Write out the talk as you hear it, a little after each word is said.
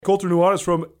Colter Nuanez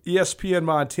from ESPN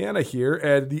Montana here,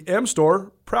 and the M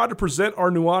Store, proud to present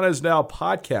our Nuanez Now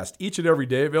podcast each and every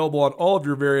day, available on all of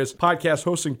your various podcast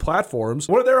hosting platforms.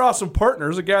 One of their awesome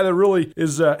partners, a guy that really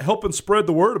is helping spread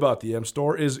the word about the M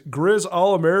Store, is Griz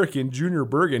All-American Junior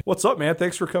Bergen. What's up, man?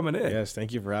 Thanks for coming in. Yes,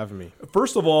 thank you for having me.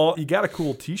 First of all, you got a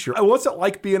cool t-shirt. What's it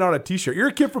like being on a t-shirt? You're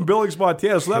a kid from Billings,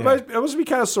 Montana, so that must be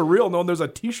kind of surreal knowing there's a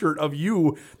t-shirt of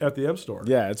you at the M Store.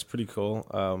 Yeah, it's pretty cool.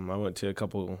 I went to a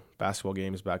couple basketball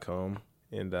games back home,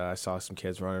 and I saw some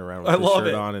kids running around with the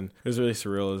shirt on, and it was really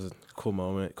surreal. It was a cool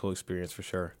moment, cool experience for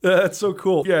sure. That's so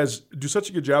cool. You guys do such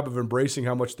a good job of embracing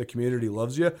how much the community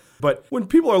loves you. But when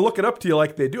people are looking up to you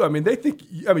like they do, they think,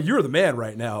 you're the man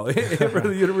right now for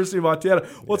the University of Montana.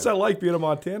 What's that like being a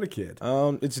Montana kid?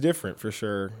 It's different for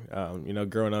sure.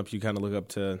 Growing up, you kind of look up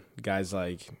to guys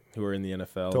like who are in the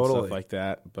NFL and stuff like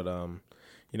that. But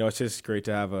it's just great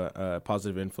to have a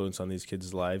positive influence on these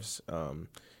kids' lives.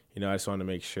 I just want to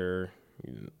make sure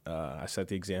I set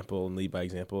the example and lead by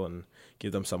example and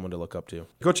give them someone to look up to.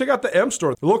 Go check out the M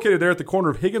Store. They're located there at the corner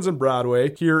of Higgins and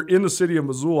Broadway here in the city of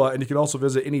Missoula, and you can also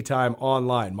visit anytime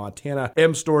online,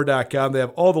 montanamstore.com. They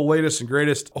have all the latest and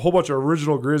greatest, a whole bunch of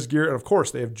original Griz gear, and of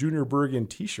course, they have Junior Bergen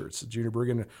t-shirts. Junior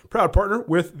Bergen, proud partner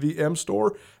with the M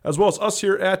Store, as well as us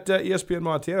here at ESPN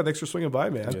Montana. Thanks for swinging by,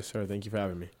 man. Yes, sir. Thank you for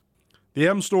having me. The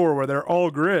M Store, where they're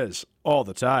all Griz all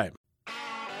the time.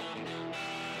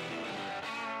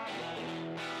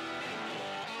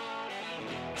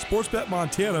 Sportsbet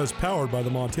Montana is powered by the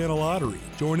Montana Lottery.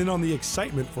 Join in on the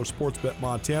excitement for Sportsbet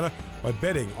Montana by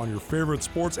betting on your favorite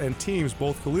sports and teams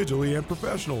both collegially and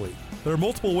professionally. There are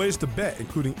multiple ways to bet,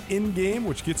 including in-game,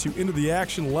 which gets you into the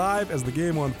action live as the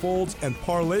game unfolds, and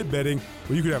parlay betting,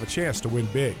 where you could have a chance to win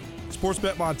big.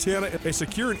 Sportsbet Montana, a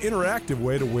secure and interactive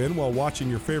way to win while watching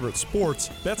your favorite sports.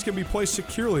 Bets can be placed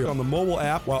securely on the mobile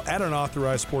app while at an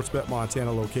authorized Sportsbet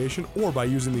Montana location or by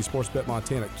using the Sportsbet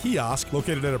Montana kiosk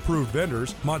located at approved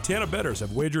vendors. Montana bettors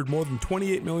have wagered more than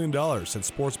 $28 million since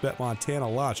Sportsbet Montana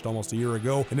launched almost a year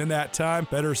ago, and in that time,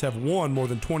 bettors have won more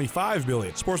than $25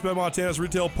 million. Sportsbet Montana's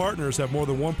retail partners have more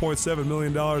than $1.7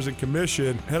 million in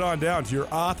commission. Head on down to your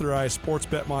authorized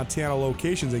Sportsbet Montana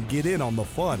locations and get in on the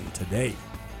fun today.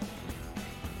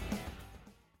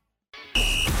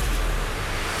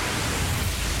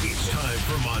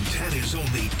 Montana's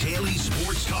only daily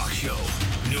sports talk show,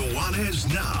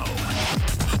 Nuanez Now.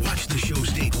 Watch the show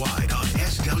statewide on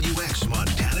SWX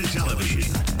Montana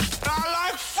Television. I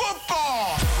like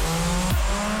football!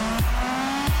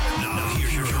 Now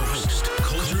here's your host,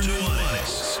 Colter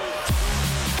Nuanez.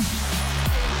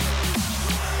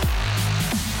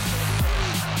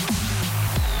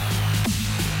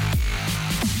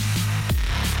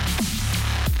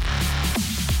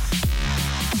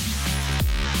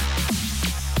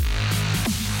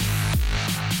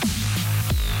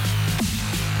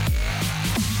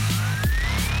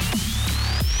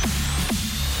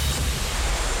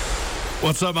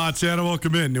 What's up, Montana?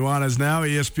 Welcome in. Nuanez Now,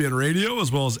 ESPN Radio,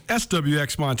 as well as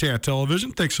SWX Montana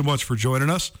Television. Thanks so much for joining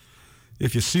us.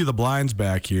 If you see the blinds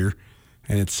back here,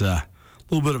 and it's a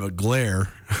little bit of a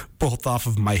glare, both off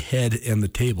of my head and the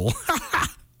table.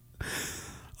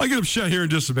 I'll get them shut here in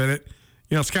just a minute.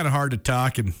 It's kind of hard to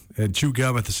talk and chew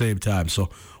gum at the same time, so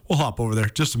we'll hop over there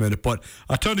just a minute. But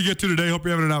a ton to get to today. Hope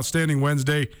you're having an outstanding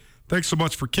Wednesday. Thanks so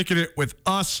much for kicking it with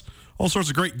us. All sorts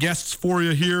of great guests for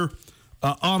you here.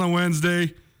 On a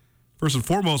Wednesday. First and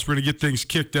foremost, we're going to get things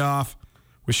kicked off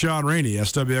with Shaun Rainey,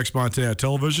 SWX Montana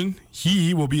Television.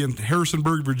 He will be in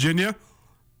Harrisonburg, Virginia,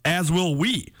 as will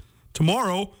we.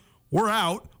 Tomorrow, we're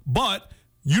out, but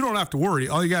you don't have to worry.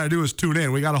 All you got to do is tune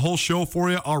in. We got a whole show for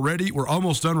you already. We're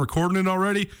almost done recording it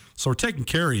already, so we're taking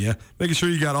care of you, making sure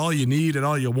you got all you need and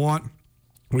all you want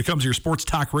when it comes to your sports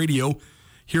talk radio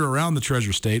here around the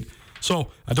Treasure State.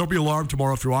 So don't be alarmed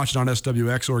tomorrow if you're watching on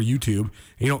SWX or YouTube and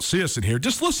you don't see us in here.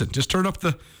 Just listen. Just turn up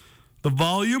the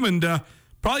volume and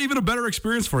probably even a better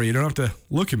experience for you. You don't have to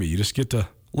look at me. You just get to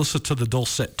listen to the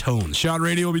dulcet tones. Shaun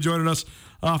Rainey will be joining us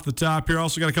off the top here.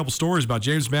 Also got a couple stories about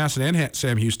James Masson and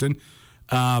Sam Houston.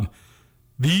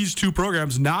 These two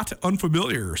programs, not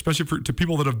unfamiliar, especially to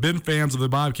people that have been fans of the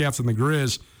Bobcats and the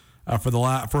Griz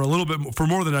for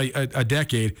more than a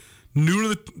decade.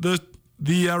 New to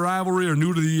the rivalry or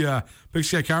new to the Big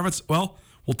Sky Conference, well,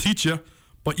 we'll teach you,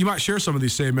 but you might share some of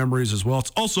these same memories as well. It's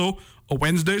also a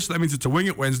Wednesday, so that means it's a Wing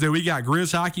It Wednesday. We got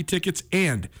Griz Hockey tickets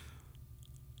and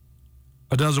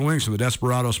a dozen wings from the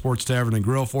Desperado Sports Tavern and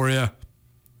Grill for you.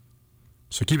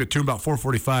 So keep it tuned. About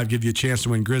 4:45, give you a chance to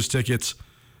win Griz tickets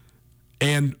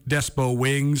and Despo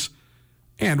wings.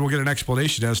 And we'll get an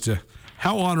explanation as to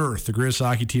how on earth the Griz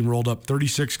hockey team rolled up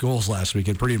 36 goals last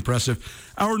weekend. Pretty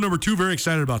impressive. Hour number 2, very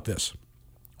excited about this.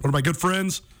 one of my good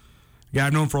friends, a guy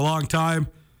I've known for a long time,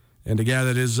 and a guy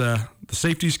that is the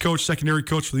safeties coach, secondary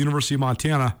coach for the University of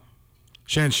Montana,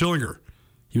 Shan Schillinger.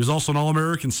 He was also an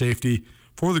All-American safety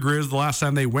for the Griz the last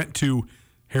time they went to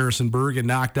Harrisonburg and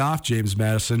knocked off James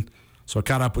Madison. So I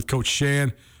caught up with Coach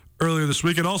Shan earlier this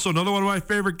week. And also another one of my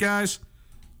favorite guys,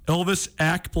 Elvis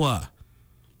Akpla,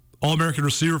 All-American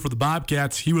receiver for the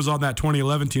Bobcats. He was on that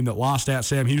 2011 team that lost at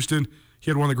Sam Houston.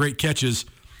 He had one of the great catches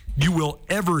you will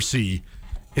ever see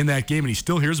in that game, and he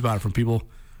still hears about it from people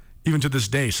even to this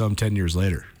day, some 10 years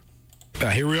later.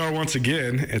 Here we are once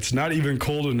again. It's not even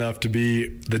cold enough to be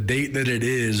the date that it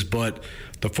is, but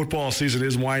the football season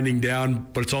is winding down,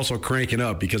 but it's also cranking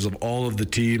up because of all of the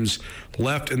teams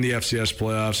left in the FCS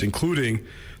playoffs, including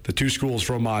the two schools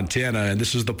from Montana. And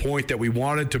this is the point that we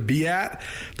wanted to be at,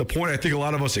 the point I think a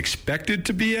lot of us expected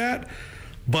to be at.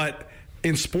 But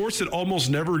in sports, it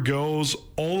almost never goes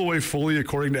all the way fully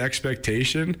according to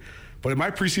expectation. But in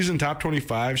my preseason top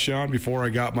 25, Shaun, before I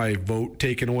got my vote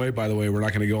taken away, by the way, we're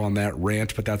not going to go on that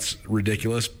rant, but that's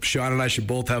ridiculous. Shaun and I should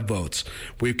both have votes.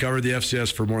 We've covered the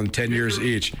FCS for more than 10 years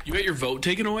each. You got your vote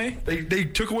taken away? They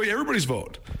took away everybody's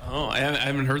vote. Oh, I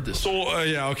haven't heard this. So,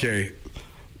 yeah, okay.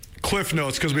 Cliff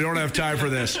notes, because we don't have time for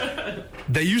this.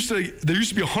 There used to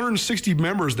be 160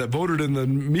 members that voted in the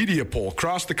media poll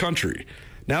across the country.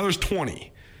 Now there's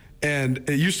 20. And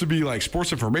it used to be like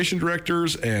sports information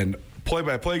directors and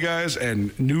play-by-play guys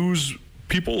and news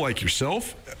people like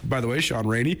yourself. By the way, Shaun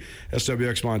Rainey,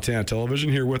 SWX Montana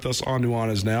Television, here with us on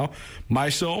Nuanez Now.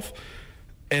 Myself,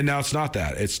 and now it's not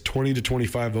that. It's 20 to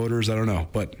 25 voters. I don't know.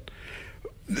 But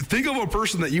think of a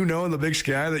person that you know in the big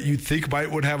sky that you think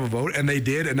would have a vote, and they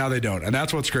did, and now they don't. And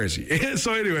that's what's crazy.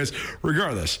 So anyways,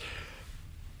 regardless,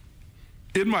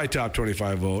 in my top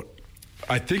 25 vote,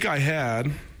 I think I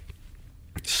had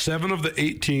 7 of the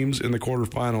 8 teams in the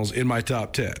quarterfinals in my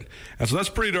top 10. And so that's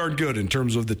pretty darn good in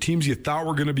terms of the teams you thought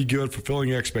were going to be good,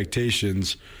 fulfilling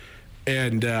expectations.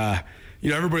 And,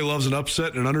 everybody loves an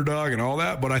upset and an underdog and all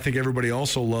that, but I think everybody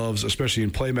also loves, especially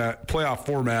in playoff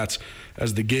formats,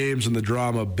 as the games and the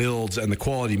drama builds and the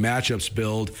quality matchups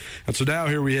build. And so now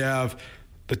here we have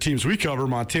the teams we cover,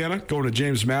 Montana, going to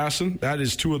James Madison. That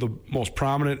is 2 of the most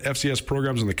prominent FCS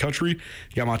programs in the country.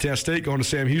 You got Montana State going to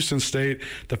Sam Houston State.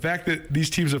 The fact that these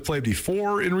teams have played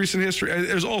before in recent history,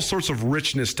 there's all sorts of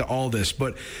richness to all this.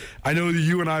 But I know that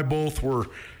you and I both were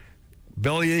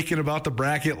belly aching about the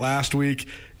bracket last week.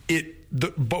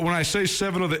 But when I say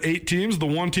 7 of the 8 teams, the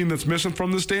one team that's missing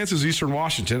from this dance is Eastern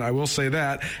Washington. I will say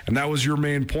that. And that was your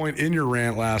main point in your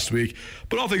rant last week.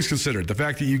 But all things considered, the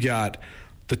fact that you got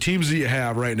the teams that you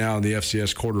have right now in the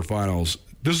FCS quarterfinals,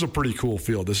 this is a pretty cool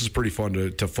field. This is pretty fun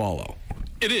to follow.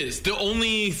 It is. The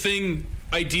only thing,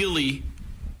 ideally,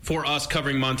 for us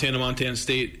covering Montana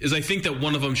State is I think that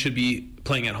one of them should be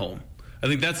playing at home. I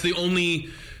think that's the only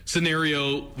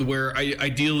scenario where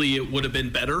ideally it would have been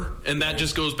better, and that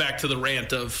just goes back to the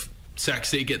rant of Sac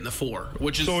State getting the 4,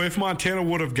 which is... So if Montana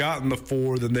would have gotten the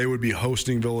 4, then they would be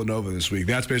hosting Villanova this week.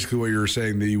 That's basically what you were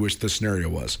saying that you wish the scenario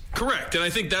was. Correct, and I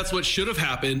think that's what should have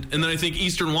happened, and then I think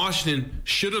Eastern Washington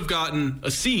should have gotten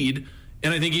a seed,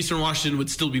 and I think Eastern Washington would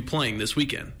still be playing this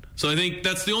weekend. So I think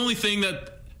that's the only thing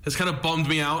that has kind of bummed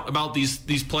me out about these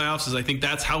playoffs is I think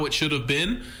that's how it should have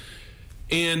been.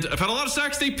 And I've had a lot of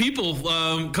Sac State people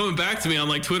coming back to me on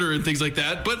like Twitter and things like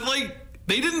that, but like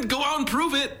they didn't go out and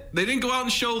prove it. They didn't go out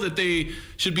and show that they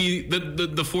should be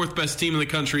the 4th best team in the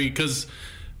country because,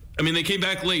 I mean, they came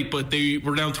back late, but they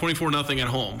were down 24-0 at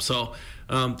home. So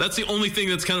that's the only thing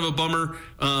that's kind of a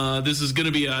bummer. This is going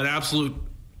to be an absolute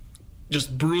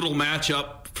just brutal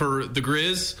matchup for the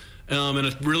Griz and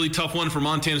a really tough one for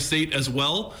Montana State as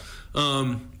well.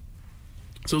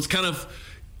 So it's kind of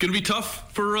going to be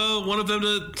tough for one of them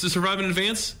to survive in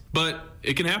advance, but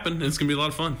it can happen, and it's going to be a lot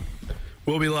of fun.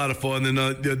 Will be a lot of fun. Then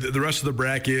the rest of the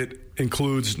bracket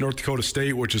includes North Dakota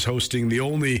State, which is hosting the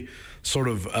only sort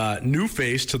of new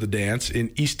face to the dance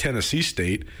in East Tennessee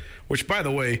State, which, by the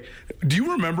way, do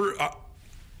you remember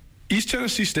East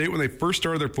Tennessee State, when they first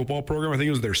started their football program, I think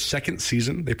it was their 2nd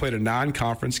season, they played a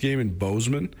non-conference game in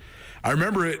Bozeman. I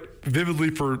remember it vividly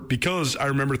because I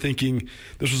remember thinking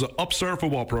this was an upstart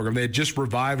football program. They had just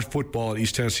revived football at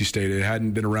East Tennessee State. It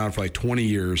hadn't been around for like 20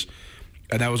 years.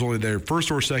 And that was only their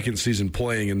 1st or 2nd season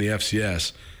playing in the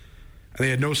FCS. And they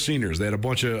had no seniors. They had a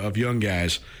bunch of young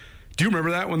guys. Do you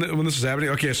remember that when this was happening?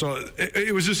 Okay, so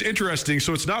it was just interesting.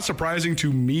 So it's not surprising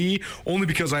to me, only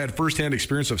because I had firsthand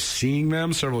experience of seeing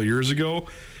them several years ago,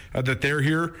 that they're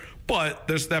here. But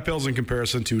that pales in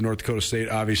comparison to North Dakota State,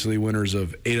 obviously winners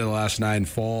of 8 of the last 9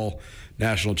 fall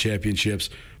national championships.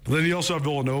 But then you also have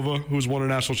Villanova, who's won a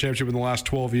national championship in the last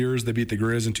 12 years. They beat the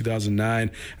Griz in 2009.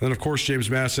 And then, of course, James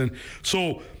Madison.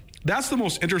 So that's the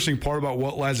most interesting part about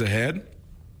what lies ahead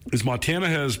is Montana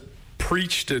has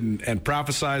preached and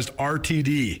prophesized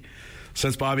RTD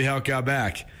since Bobby Houck got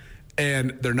back.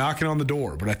 And they're knocking on the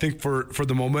door. But I think for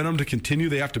the momentum to continue,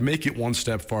 they have to make it one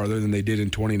step farther than they did in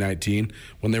 2019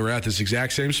 when they were at this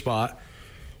exact same spot.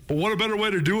 But what a better way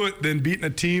to do it than beating a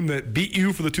team that beat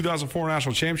you for the 2004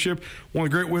 national championship. One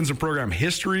of the great wins in program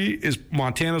history is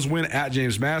Montana's win at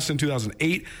James Madison in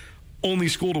 2008. Only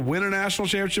school to win a national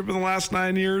championship in the last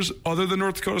 9 years, other than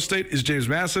North Dakota State, is James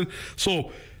Madison.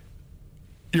 So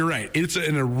you're right. It's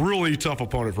a really tough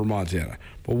opponent for Montana.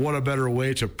 But what a better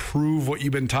way to prove what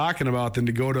you've been talking about than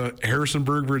to go to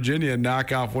Harrisonburg, Virginia, and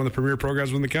knock off one of the premier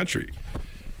programs in the country.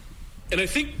 And I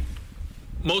think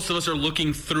most of us are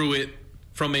looking through it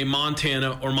from a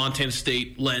Montana or Montana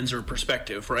State lens or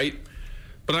perspective, right?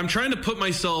 But I'm trying to put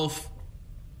myself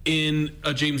in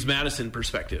a James Madison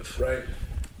perspective. Right.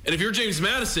 And if you're James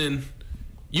Madison,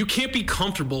 you can't be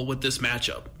comfortable with this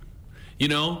matchup. You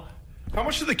know? How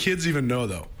much do the kids even know,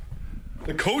 though?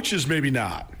 The coaches maybe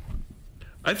not.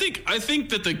 I think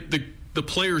that the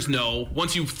players know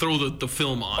once you throw the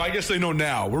film on. I guess they know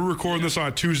now. We're recording this on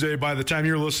a Tuesday. By the time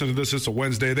you're listening to this, it's a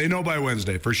Wednesday. They know by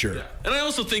Wednesday for sure. Yeah. And I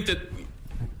also think that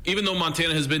even though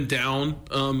Montana has been down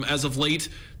as of late,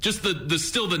 just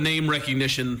still the name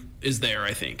recognition is there,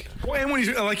 I think. Well, and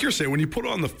when like you're saying, when you put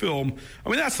on the film, I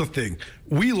mean, that's the thing.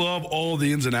 We love all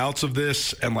the ins and outs of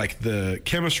this and like the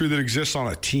chemistry that exists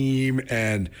on a team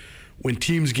and when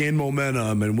teams gain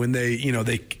momentum and when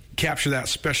they capture that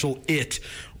special it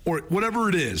or whatever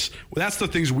it is. Well, that's the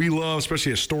things we love,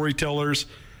 especially as storytellers.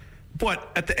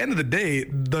 But at the end of the day,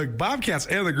 the Bobcats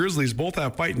and the Grizzlies both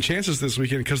have fighting chances this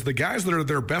weekend because the guys that are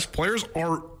their best players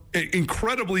are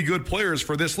incredibly good players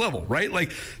for this level, right?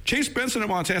 Like Chase Benson at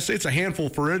Montana State's a handful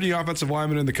for any offensive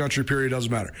lineman in the country, period,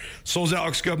 doesn't matter. So is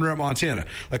Alex Gubner at Montana.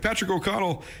 Like Patrick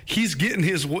O'Connell, he's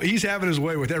having his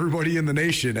way with everybody in the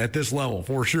nation at this level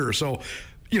for sure. So,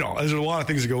 there's a lot of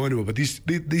things that go into it, but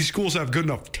these schools have good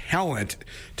enough talent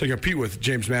to compete with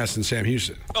James Madison and Sam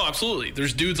Houston. Oh, absolutely.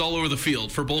 There's dudes all over the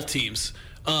field for both teams.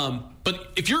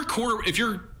 But if you're Cole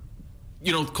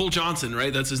Johnson,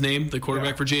 right? That's his name, the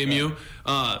quarterback for JMU,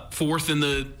 fourth in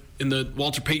the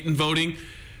Walter Payton voting.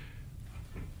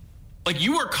 Like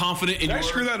you are confident in. Did I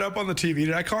screw that up on the TV?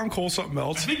 Did I call him Cole something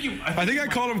else? I think I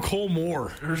called him Cole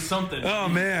Moore or something. Oh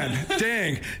man,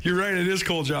 dang! You're right. It is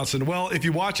Cole Johnson. Well, if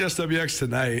you watch SWX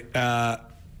tonight,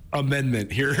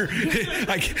 amendment here.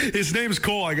 His name's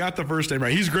Cole. I got the first name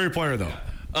right. He's a great player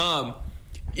though.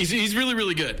 He's really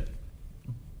really good,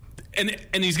 and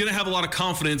he's going to have a lot of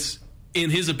confidence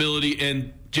in his ability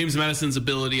and James Madison's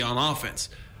ability on offense.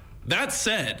 That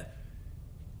said,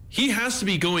 he has to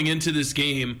be going into this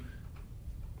game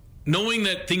knowing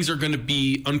that things are going to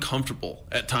be uncomfortable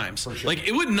at times. For sure. Like,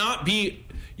 it would not be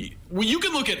 – you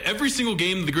can look at every single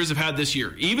game the Griz have had this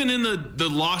year, even in the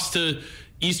loss to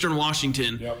Eastern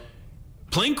Washington. Yep.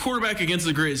 Playing quarterback against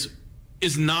the Griz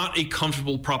is not a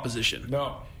comfortable proposition.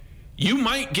 No. You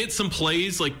might get some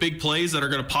plays, like big plays, that are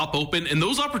going to pop open, and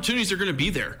those opportunities are going to be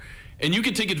there. And you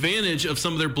can take advantage of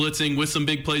some of their blitzing with some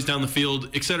big plays down the field,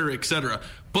 et cetera, et cetera.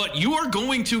 But you are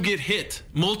going to get hit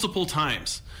multiple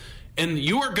times. And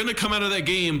you are going to come out of that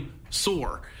game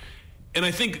sore. And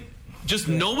I think just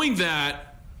knowing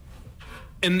that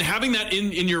and having that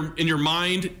in your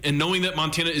mind and knowing that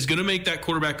Montana is going to make that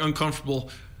quarterback uncomfortable,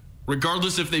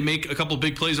 regardless if they make a couple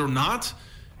big plays or not,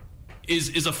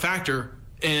 is a factor.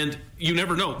 And you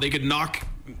never know. They could knock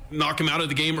him out of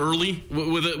the game early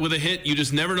with a hit. You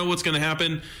just never know what's going to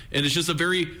happen. And it's just a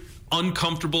very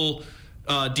uncomfortable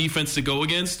defense to go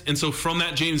against. And so from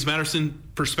that James Madison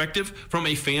perspective, from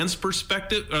a fan's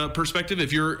perspective,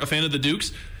 if you're a fan of the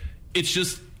Dukes, it's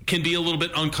just can be a little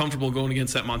bit uncomfortable going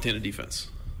against that Montana defense.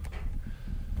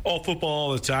 All football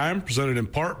all the time, presented in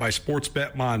part by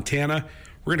Sportsbet Montana.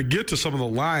 We're going to get to some of the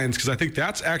lines because I think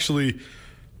that's actually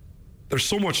there's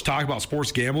so much talk about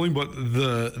sports gambling, but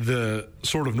the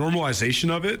sort of normalization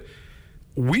of it,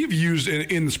 we've used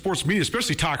in the sports media,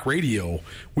 especially talk radio,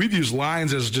 we've used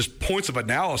lines as just points of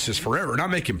analysis forever, not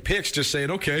making picks, just saying,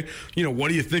 okay, what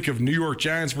do you think of New York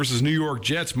Giants versus New York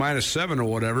Jets -7 or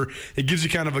whatever? It gives you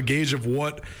kind of a gauge of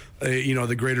what,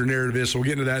 the greater narrative is. So we'll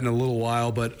get into that in a little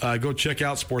while, but go check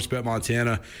out Sportsbet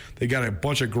Montana. They got a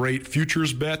bunch of great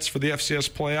futures bets for the FCS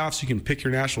playoffs. You can pick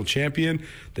your national champion.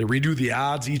 They redo the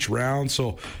odds each round.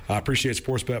 So I appreciate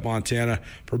Sportsbet Montana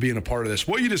for being a part of this.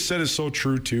 What you just said is so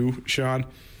true too, Shaun,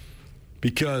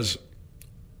 because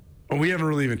we haven't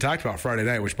really even talked about Friday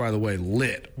night, which, by the way,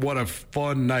 lit. What a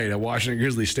fun night at Washington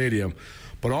Grizzly Stadium.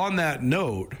 But on that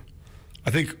note,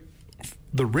 I think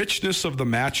the richness of the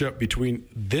matchup between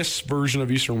this version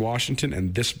of Eastern Washington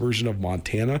and this version of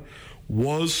Montana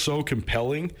was so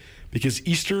compelling because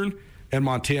Eastern and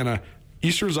Montana,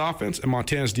 Eastern's offense and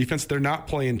Montana's defense, they're not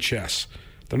playing chess.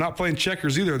 They're not playing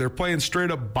checkers either. They're playing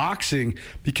straight-up boxing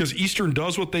because Eastern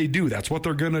does what they do. That's what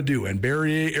they're going to do. And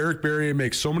Eric Barrier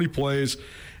makes so many plays,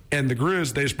 and the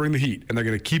Griz, they just bring the heat, and they're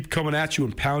going to keep coming at you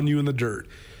and pound you in the dirt.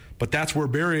 But that's where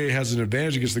Barrier has an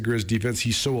advantage against the Griz defense.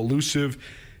 He's so elusive.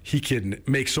 He can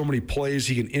make so many plays.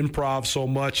 He can improv so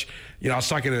much. You know, I was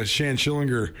talking to Shan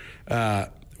Schillinger,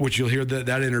 which you'll hear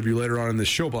that interview later on in this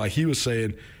show, but like he was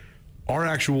saying, our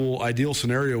actual ideal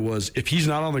scenario was if he's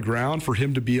not on the ground, for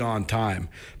him to be on time.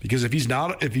 Because if he's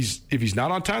not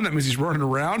on time, that means he's running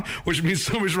around, which means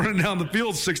somebody's running down the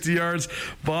field 60 yards,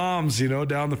 bombs,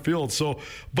 down the field. So,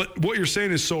 but what you're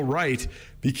saying is so right,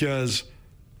 because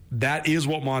that is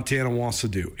what Montana wants to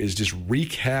do, is just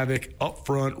wreak havoc up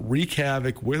front, wreak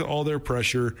havoc with all their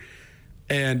pressure.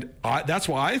 And that's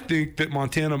why I think that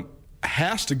Montana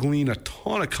has to glean a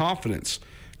ton of confidence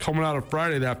coming out of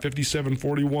Friday, that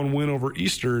 57-41 win over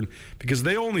Eastern, because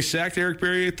they only sacked Eric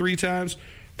Barrier 3 times,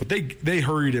 but they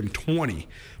hurried him 20.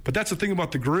 But that's the thing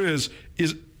about the Griz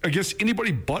is against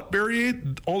anybody but Barrier,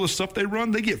 all the stuff they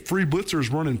run, they get free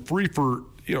blitzers running free for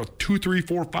 2, 3,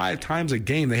 4, 5 times a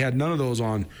game. They had none of those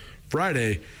on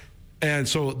Friday. And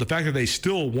so the fact that they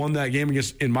still won that game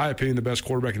against, in my opinion, the best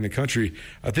quarterback in the country,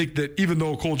 I think that even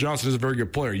though Cole Johnson is a very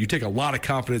good player, you take a lot of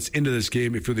confidence into this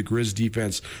game if you're the Griz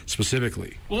defense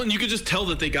specifically. Well, and you could just tell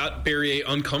that they got Barrier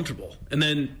uncomfortable. And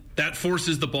then that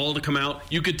forces the ball to come out.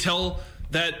 You could tell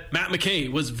that Matt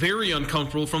McKay was very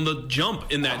uncomfortable from the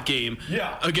jump in that game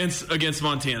against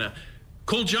Montana.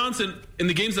 Cole Johnson, in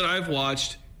the games that I've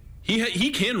watched, he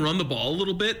can run the ball a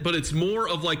little bit, but it's more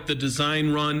of like the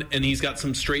design run, and he's got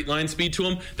some straight line speed to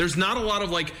him. There's not a lot of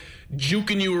like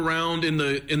juking you around in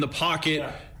the pocket,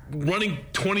 running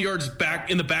 20 yards back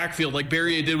in the backfield like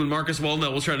Barrier did when Marcus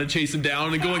Walnut was trying to chase him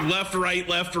down and going left, right,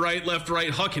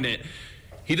 hucking it.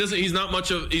 He's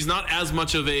not as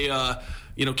much of a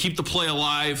keep the play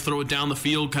alive, throw it down the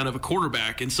field kind of a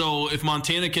quarterback. And so if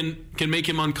Montana can make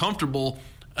him uncomfortable,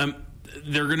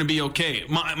 they're going to be okay.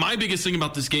 My biggest thing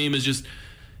about this game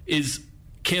is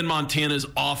can Montana's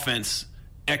offense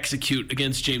execute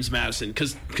against James Madison?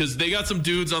 Because they got some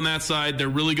dudes on that side. They're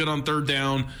really good on third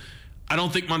down. I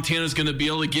don't think Montana's going to be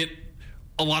able to get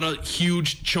a lot of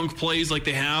huge chunk plays like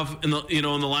they have in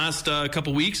the last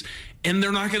couple weeks. And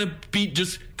they're not going to be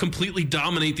just completely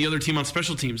dominate the other team on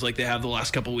special teams like they have the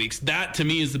last couple weeks. That, to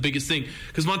me, is the biggest thing.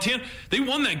 Because Montana, they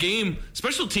won that game.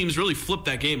 Special teams really flipped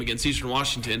that game against Eastern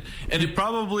Washington. And it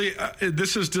probably,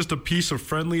 this is just a piece of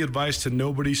friendly advice to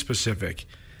nobody specific.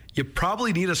 You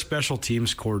probably need a special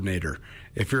teams coordinator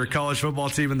if you're a college football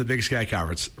team in the Big Sky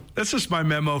Conference. That's just my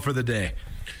memo for the day.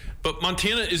 But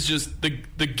Montana is just the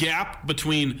gap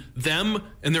between them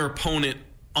and their opponent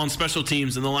on special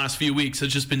teams in the last few weeks has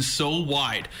just been so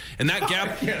wide, and that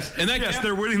gap.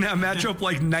 They're winning that matchup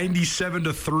like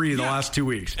 97-3 the last 2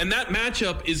 weeks, and that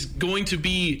matchup is going to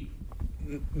be.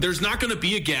 There's not going to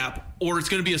be a gap, or it's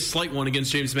going to be a slight one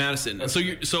against James Madison, and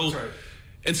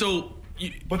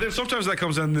But then sometimes that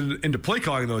comes into play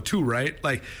calling though too, right?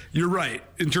 Like you're right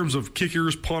in terms of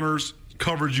kickers, punters,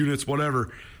 coverage units,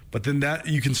 whatever. But then that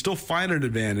you can still find an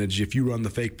advantage if you run the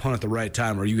fake punt at the right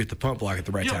time or you get the punt block at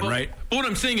the right time, right? But what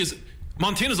I'm saying is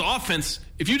Montana's offense,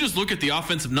 if you just look at the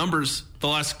offensive numbers the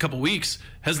last couple weeks,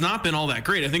 has not been all that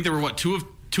great. I think they were, 2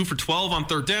 for 12 on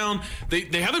third down.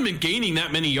 They haven't been gaining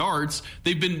that many yards.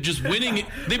 They've been just winning.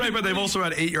 But they've also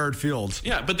had 8-yard fields.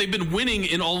 Yeah, but they've been winning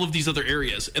in all of these other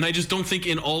areas. And I just don't think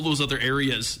in all those other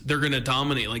areas they're going to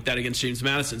dominate like that against James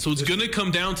Madison. So it's going to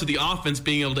come down to the offense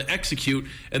being able to execute,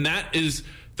 and that is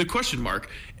the question mark.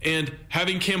 And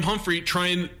having Cam Humphrey try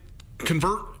and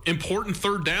convert important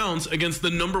third downs against the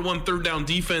number 1 third down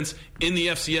defense in the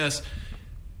FCS,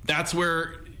 that's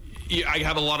where I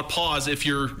have a lot of pause if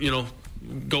you're,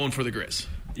 going for the Griz.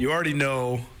 You already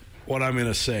know what I'm going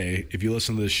to say if you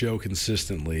listen to the show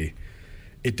consistently.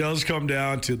 It does come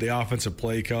down to the offensive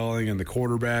play calling and the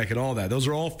quarterback and all that. Those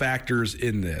are all factors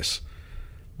in this.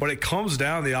 But it comes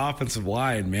down to the offensive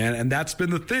line, man, and that's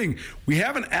been the thing. We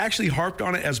haven't actually harped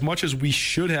on it as much as we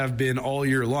should have been all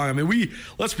year long. I mean,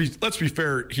 let's be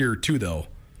fair here too, though,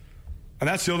 and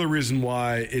that's the other reason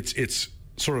why it's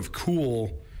sort of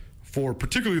cool for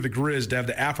particularly the Griz to have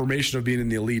the affirmation of being in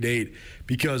the Elite Eight,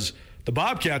 because the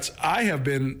Bobcats, I have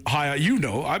been high.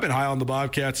 I've been high on the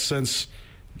Bobcats since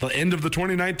the end of the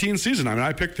 2019 season. I mean,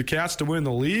 I picked the Cats to win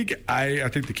the league. I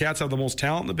think the Cats have the most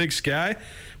talent in the Big Sky.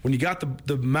 When you got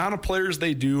the amount of players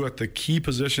they do at the key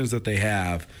positions that they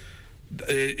have,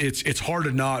 it's hard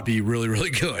to not be really,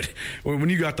 really good. When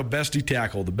you got the best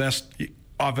D-tackle, the best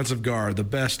offensive guard, the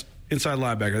best inside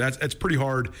linebacker, it's pretty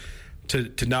hard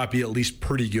to not be at least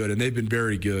pretty good, and they've been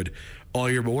very good all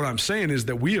year. But what I'm saying is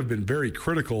that we have been very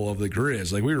critical of the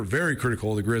Griz. Like, we were very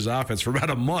critical of the Griz offense for about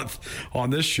a month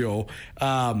on this show.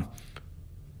 And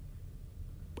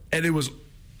it was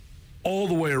all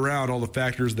the way around, all the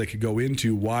factors that could go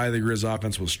into why the Griz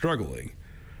offense was struggling.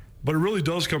 But it really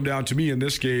does come down to me in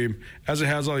this game, as it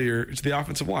has all year, it's the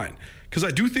offensive line. Because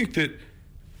I do think that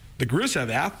the Griz have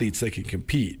athletes that can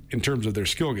compete in terms of their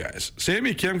skill guys.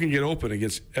 Sammy Kim can get open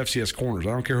against FCS corners.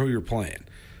 I don't care who you're playing.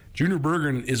 Junior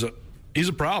Bergen he's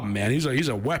a problem, man. He's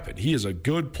a weapon. He is a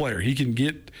good player. He can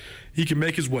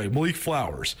make his way. Malik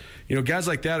Flowers, guys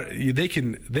like that, they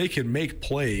can make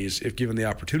plays if given the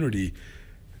opportunity.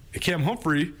 Cam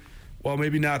Humphrey, while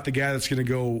maybe not the guy that's going to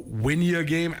go win you a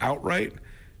game outright,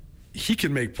 he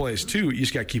can make plays too. You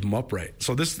just got to keep him upright.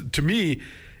 So this, to me,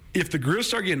 if the Griz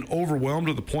start getting overwhelmed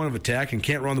to the point of attack and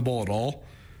can't run the ball at all,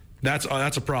 that's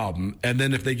a problem. And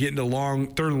then if they get into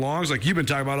third and longs, like you've been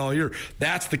talking about all year,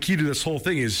 that's the key to this whole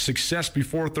thing is success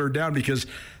before third down, because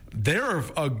they're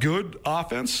a good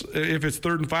offense if it's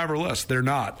 3rd and 5 or less. They're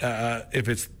not if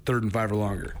it's 3rd and 5 or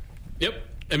longer. Yep.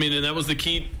 I mean, and that was the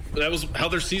key. That was how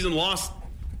their season lost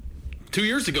 2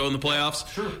 years ago in the playoffs.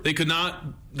 Sure. They could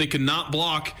not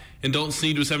block, and Dalton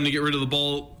Snead was having to get rid of the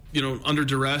ball, under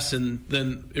duress, and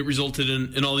then it resulted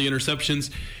in all the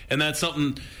interceptions. And that's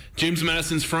something. James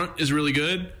Madison's front is really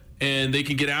good, and they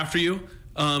can get after you.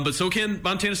 But so can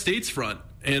Montana State's front,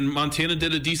 and Montana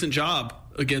did a decent job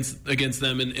against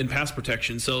them in pass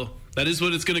protection. So that is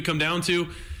what it's going to come down to.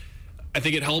 I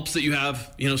think it helps that you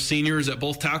have seniors at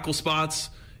both tackle spots.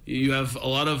 You have a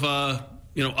lot of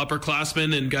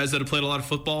upperclassmen and guys that have played a lot of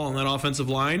football on that offensive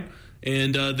line,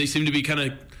 and they seem to be kind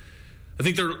of. I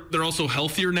think they're also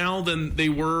healthier now than they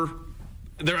were.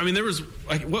 There was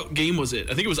what game was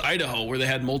it? I think it was Idaho where they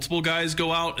had multiple guys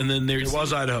go out, and then it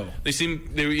was Idaho.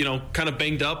 They were kind of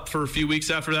banged up for a few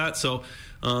weeks after that. So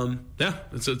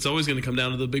it's always going to come down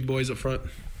to the big boys up front.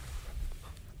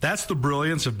 That's the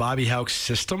brilliance of Bobby Hauck's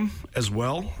system as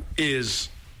well. Is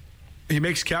he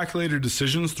makes calculated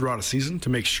decisions throughout a season to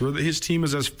make sure that his team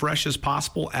is as fresh as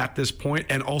possible at this point,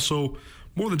 and also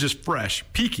more than just fresh,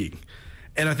 peaking.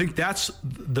 And I think that's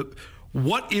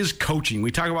what is coaching?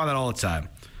 We talk about that all the time.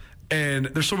 And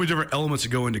there's so many different elements that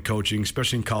go into coaching,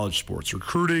 especially in college sports.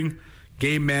 Recruiting,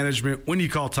 game management, when you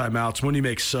call timeouts, when you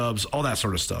make subs, all that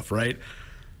sort of stuff, right?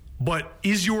 But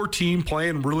is your team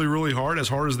playing really, really hard as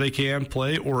they can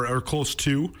play or close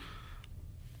to?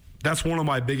 That's one of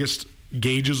my biggest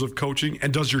gauges of coaching.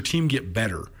 And does your team get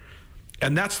better?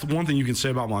 And that's the one thing you can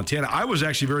say about Montana. I was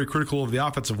actually very critical of the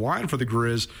offensive line for the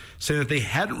Griz, saying that they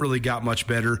hadn't really got much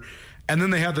better. And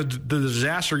then they had the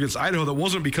disaster against Idaho that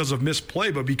wasn't because of misplay,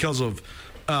 but because of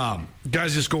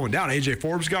guys just going down. A.J.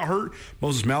 Forbes got hurt.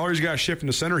 Moses Mallory's got to shift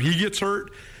into center. He gets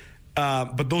hurt.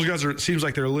 But those guys it seems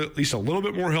like they're at least a little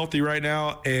bit more healthy right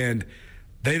now. And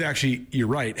they've actually, you're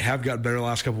right, have gotten better the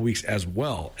last couple of weeks as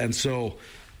well. And so,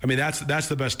 that's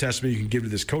the best testament you can give to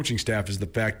this coaching staff is the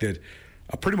fact that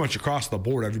pretty much across the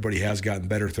board, everybody has gotten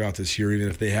better throughout this year, even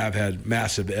if they have had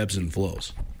massive ebbs and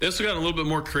flows. They also got a little bit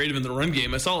more creative in the run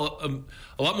game. I saw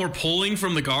a lot more pulling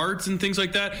from the guards and things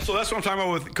like that. So that's what I'm talking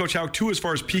about with Coach Hauck, too, as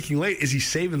far as peaking late, is he's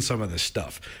saving some of this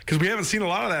stuff. Because we haven't seen a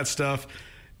lot of that stuff,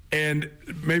 and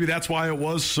maybe that's why it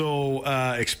was so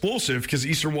explosive, because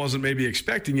Eastern wasn't maybe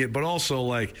expecting it, but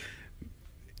also,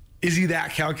 is he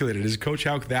that calculated? Is Coach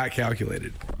Hauck that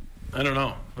calculated? I don't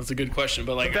know. That's a good question.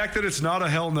 But the fact that it's not a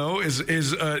hell no is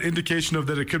an indication of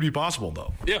that it could be possible,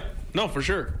 though. Yeah, no, for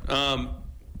sure. And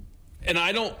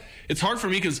it's hard for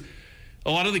me because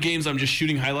a lot of the games I'm just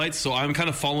shooting highlights, so I'm kind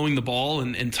of following the ball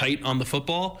and tight on the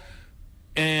football.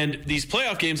 And these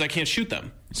playoff games, I can't shoot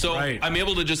them. So right. I'm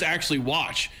able to just actually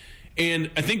watch.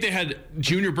 And I think they had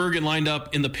Junior Bergen lined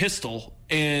up in the pistol,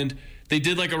 and they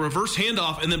did a reverse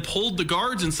handoff and then pulled the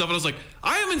guards and stuff. And I was like,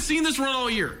 I haven't seen this run all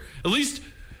year. At least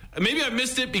maybe I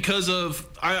missed it because of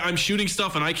I'm shooting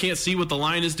stuff and I can't see what the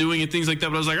line is doing and things like that.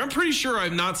 But I was like, I'm pretty sure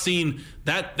I've not seen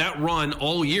that run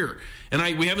all year.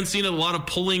 And we haven't seen a lot of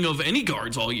pulling of any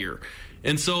guards all year.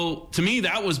 And so to me,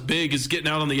 that was big, is getting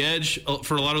out on the edge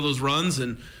for a lot of those runs.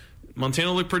 And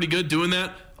Montana looked pretty good doing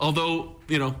that. Although,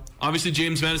 obviously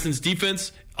James Madison's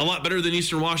defense a lot better than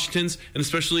Eastern Washington's, and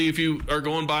especially if you are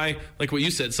going by, like what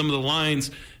you said, some of the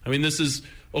lines. I mean, this is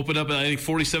opened up at, I think,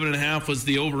 47.5 was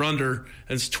the over-under, and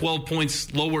it's 12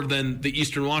 points lower than the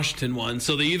Eastern Washington one.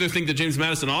 So they either think the James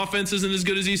Madison offense isn't as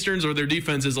good as Eastern's, or their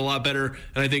defense is a lot better,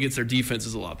 and I think it's their defense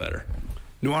is a lot better.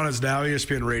 Nuanez Now,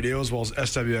 ESPN Radio, as well as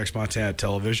SWX Montana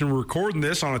Television. We're recording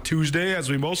this on a Tuesday, as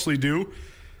we mostly do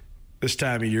this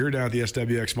time of year down at the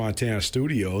SWX Montana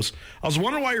studios. I was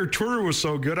wondering why your Twitter was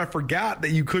so good. I forgot that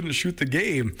you couldn't shoot the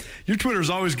game. Your Twitter is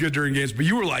always good during games, but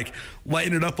you were like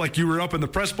lighting it up like you were up in the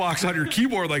press box on your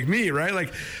keyboard like me, right?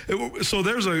 Like, so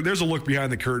there's a look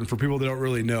behind the curtain for people that don't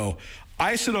really know.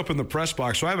 I sit up in the press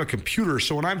box, so I have a computer.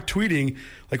 So when I'm tweeting,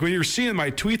 like when you're seeing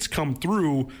my tweets come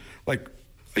through, like,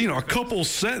 you know, a couple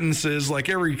sentences like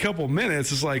every couple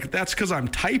minutes, it's like that's because I'm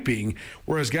typing,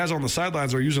 whereas guys on the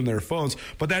sidelines are using their phones.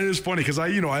 But that is funny because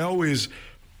I always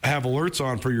have alerts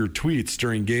on for your tweets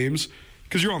during games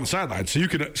because you're on the sidelines, so you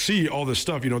can see all this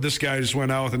stuff. You know, this guy just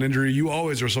went out with an injury. You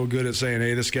always are so good at saying,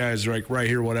 hey, this guy's like right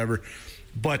here, whatever.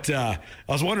 But I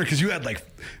was wondering because you had like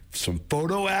some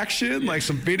photo action, like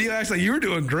some video action. Like, you were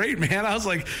doing great, man. I was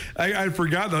like, I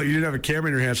forgot though you didn't have a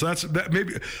camera in your hand. So that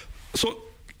maybe so.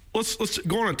 Let's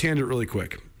go on a tangent really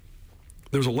quick.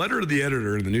 There's a letter to the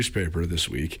editor in the newspaper this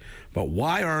week about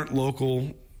why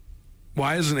isn't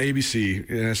ABC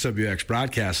and SWX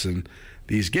broadcasting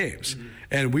these games? Mm-hmm.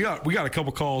 And we got a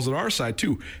couple calls at our side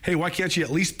too. Hey, why can't you at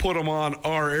least put them on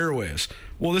our airwaves?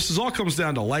 Well, this all comes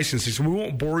down to licensing, so we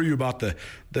won't bore you about the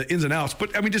ins and outs.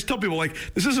 But I mean, just tell people, like,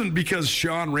 this isn't because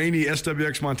Shaun Rainey,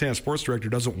 SWX Montana sports director,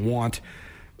 doesn't want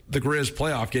the Griz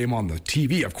playoff game on the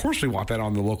TV. Of course we want that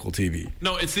on the local TV.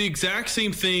 No, it's the exact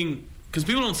same thing, because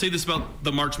people don't say this about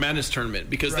the March Madness tournament,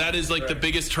 because that is like the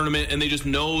biggest tournament, and they just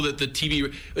know that the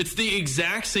TV, it's the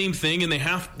exact same thing, and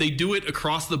they do it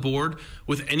across the board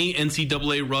with any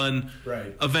NCAA run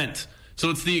event. So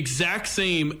it's the exact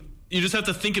same. You just have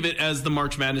to think of it as the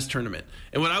March Madness tournament.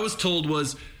 And what I was told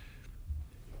was,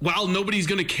 while nobody's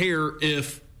going to care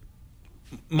if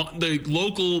the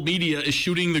local media is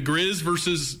shooting the Griz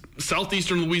versus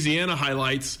Southeastern Louisiana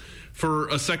highlights for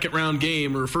a second round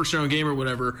game or a first round game or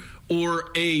whatever, or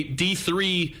a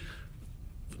D3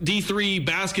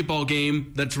 basketball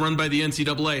game that's run by the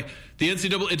NCAA.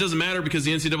 It doesn't matter, because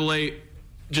the NCAA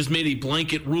just made a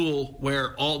blanket rule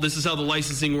where this is how the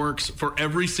licensing works for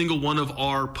every single one of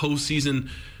our postseason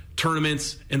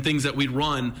tournaments and things that we'd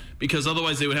run, because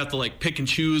otherwise they would have to like pick and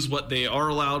choose what they are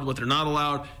allowed, what they're not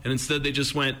allowed, and instead they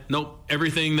just went, nope,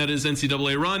 everything that is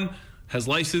NCAA run has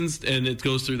licensed, and it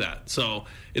goes through that. So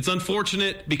it's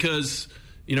unfortunate, because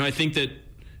I think that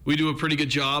we do a pretty good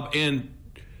job, and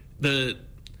I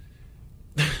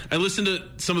listened to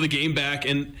some of the game back,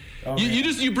 and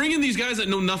you bring in these guys that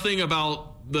know nothing about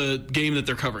the game that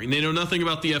they're covering. They know nothing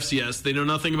about the FCS. They know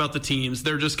nothing about the teams.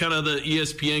 They're just kind of the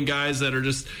ESPN guys that are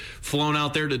just flown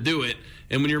out there to do it.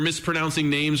 And when you're mispronouncing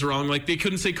names wrong, like they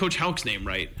couldn't say Coach Houck's name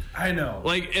right. I know.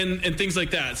 Like, and things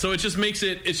like that. So it just makes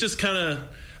it's just kind of,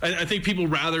 I think people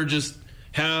rather just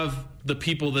have the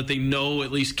people that they know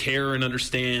at least care and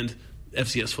understand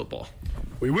FCS football.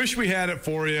 We wish we had it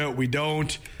for you. We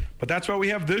don't. But that's why we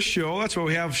have this show. That's why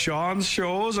we have Shaun's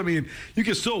shows. I mean, you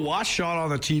can still watch Shaun on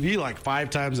the TV like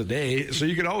 5 times a day, so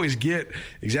you can always get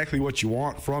exactly what you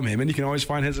want from him, and you can always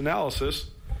find his analysis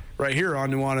right here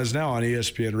on Nuanez Now on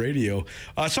ESPN Radio.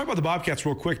 Let's talk about the Bobcats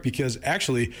real quick, because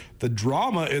actually the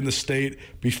drama in the state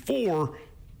before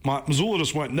Missoula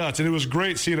just went nuts, and it was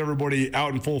great seeing everybody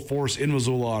out in full force in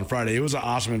Missoula on Friday. It was an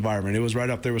awesome environment. It was right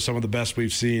up there with some of the best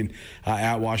we've seen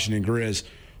at Washington Griz.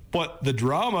 But the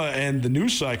drama and the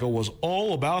news cycle was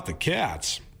all about the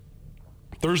Cats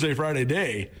Thursday, Friday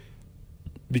day,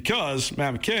 because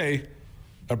Matt McKay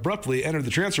abruptly entered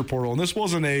the transfer portal. And this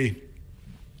wasn't a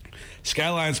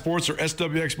Skyline Sports or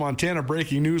SWX Montana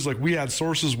breaking news like we had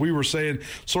sources. We were saying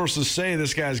sources say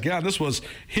this guy's gone. This was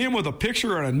him with a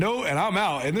picture and a note, and I'm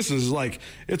out. And this is like,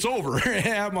 it's over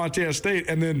at Montana State.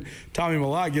 And then Tommy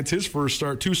Millott gets his first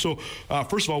start too. So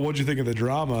first of all, what did you think of the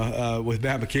drama with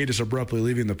Matt McKay just abruptly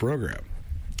leaving the program?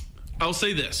 I'll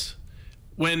say this.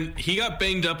 When he got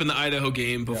banged up in the Idaho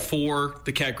game before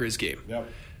the Cat Griz game,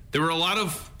 there were a lot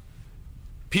of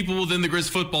people within the Griz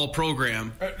football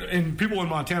program, and people in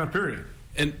Montana, period.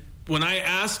 And when I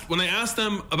asked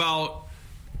them about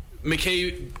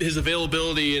McKay, his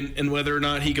availability and whether or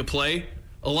not he could play,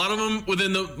 a lot of them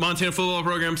within the Montana football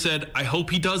program said, I hope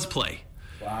he does play.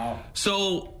 Wow.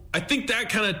 So I think that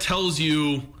kind of tells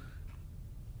you,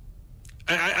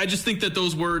 I just think that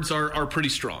those words are pretty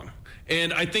strong.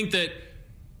 And I think that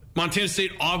Montana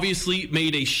State obviously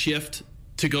made a shift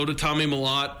to go to Tommy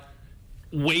Millott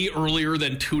way earlier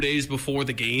than 2 days before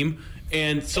the game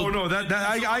And so,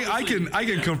 I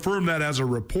can confirm that as a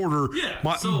reporter. Yeah,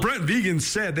 Brent Vigen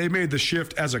said they made the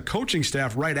shift as a coaching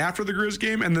staff right after the Griz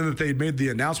game, and then that they made the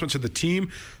announcement to the team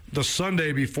the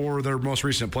Sunday before their most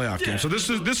recent playoff game. So this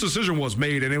decision was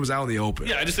made, and it was out in the open.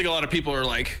 Yeah, I just think a lot of people are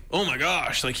like, "Oh my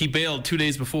gosh!" Like he bailed 2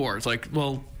 days before. It's like,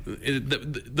 well,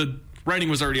 the writing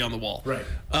was already on the wall. Right.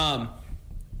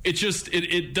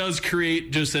 It does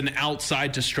create just an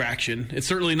outside distraction. It's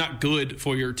certainly not good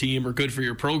for your team or good for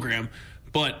your program,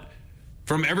 but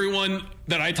from everyone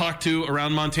that I talk to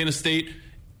around Montana State,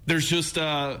 there's just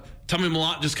Tommy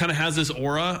Mellott just kind of has this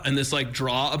aura and this like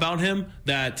draw about him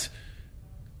that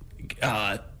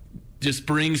just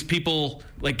brings people,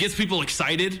 like gets people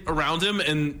excited around him,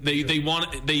 and they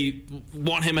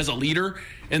want him as a leader.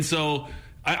 And so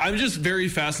I'm just very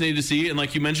fascinated to see, and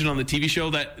like you mentioned on the TV show,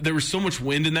 that there was so much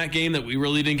wind in that game that we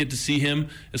really didn't get to see him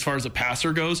as far as a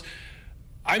passer goes.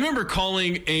 I remember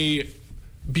calling a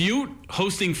Butte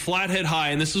hosting Flathead High,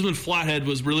 and this is when Flathead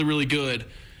was really, really good.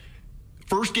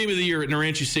 First game of the year at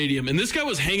Naranche Stadium, and this guy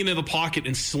was hanging in the pocket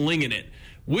and slinging it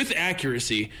with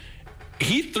accuracy.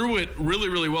 He threw it really,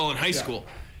 really well in high school.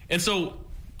 And so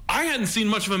I hadn't seen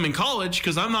much of him in college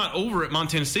because I'm not over at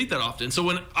Montana State that often. So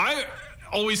when I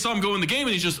always saw him go in the game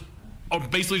and he's just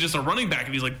basically just a running back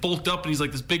and he's like bulked up and he's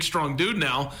like this big strong dude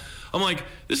now, I'm like,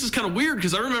 this is kind of weird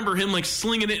because I remember him like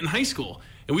slinging it in high school,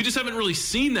 and we just haven't really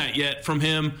seen that yet from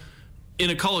him in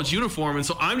a college uniform. And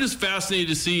so I'm just fascinated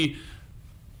to see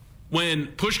when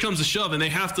push comes to shove and they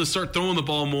have to start throwing the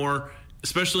ball more,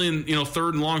 especially in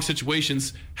third and long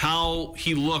situations, how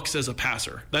he looks as a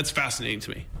passer. That's fascinating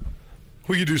to me.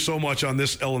 We could do so much on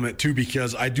this element, too,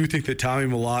 because I do think that Tommy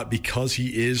Mellott, because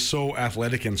he is so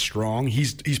athletic and strong,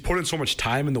 he's put in so much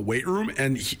time in the weight room,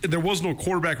 and there was no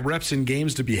quarterback reps in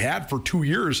games to be had for 2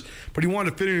 years, but he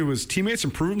wanted to fit into his teammates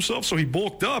and prove himself, so he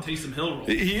bulked up. Taysom Hill role.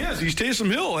 He is. He's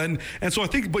Taysom Hill. And so I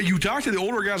think, but you talk to the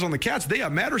older guys on the Cats, they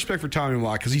have mad respect for Tommy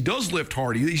Mellott because he does lift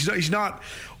hard. He's not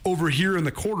over here in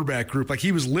the quarterback group. Like,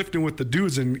 he was lifting with the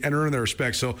dudes and earning their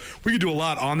respect. So we could do a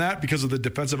lot on that because of the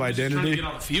defensive identity.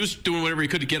 He was doing whatever he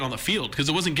could to get on the field because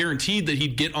it wasn't guaranteed that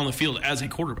he'd get on the field as a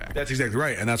quarterback. That's exactly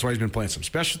right. And that's why he's been playing some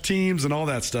special teams and all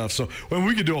that stuff. So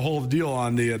we could do a whole deal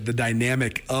on the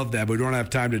dynamic of that, but we don't have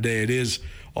time today. It is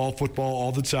all football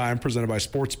all the time, presented by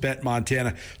Sportsbet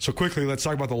Montana. So quickly, let's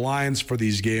talk about the lines for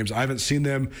these games. I haven't seen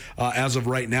them as of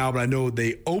right now, but I know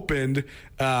they opened.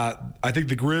 I think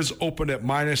the Griz opened at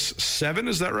 -7.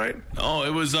 Is that right? Oh,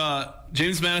 it was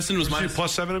James Madison was minus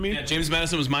 +7. I mean, yeah, James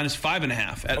Madison was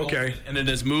 -5.5. Okay, and it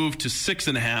has moved to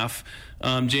 6.5.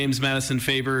 James Madison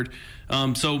favored.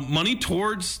 So money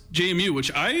towards JMU,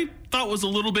 which I thought was a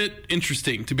little bit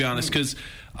interesting, to be honest, because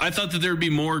I thought that there would be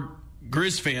more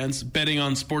Griz fans betting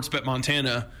on Sportsbet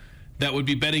Montana that would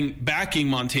be backing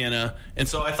Montana, and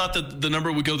so I thought that the number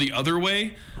would go the other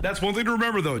way. That's one thing to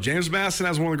remember, though. James Madison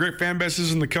has one of the great fan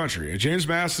bases in the country. James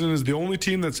Madison is the only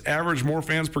team that's averaged more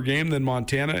fans per game than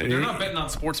Montana. But they're not betting on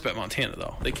Sportsbet Montana,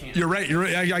 though. They can't. You're right.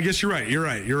 I guess you're right.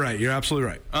 You're absolutely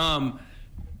right.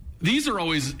 These are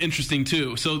always interesting,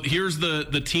 too. So here's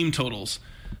the team totals.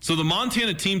 So the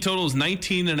Montana team total is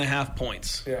 19.5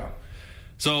 points. Yeah.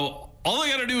 So all they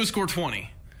got to do is score 20.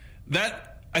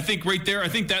 That, I think right there, I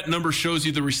think that number shows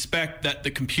you the respect that the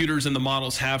computers and the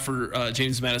models have for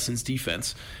James Madison's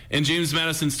defense. And James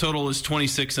Madison's total is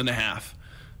 26.5.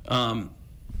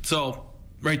 So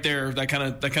right there, that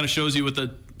kind of shows you with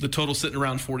the total sitting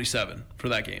around 47 for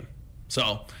that game.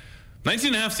 So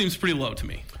 19.5 seems pretty low to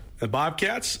me. The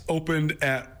Bobcats opened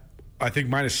at, I think,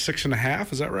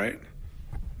 -6.5. Is that right?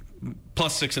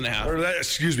 +6.5.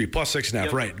 +6.5.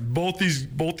 Yep. Right. Both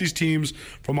these teams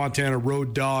from Montana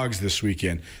rode dogs this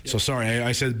weekend. Yep. So sorry,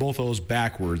 I said both of those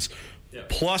backwards. Yep.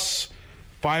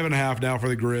 +5.5 now for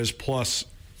the Griz.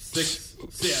 +6.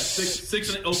 Yeah,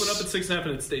 six. Open up at 6.5,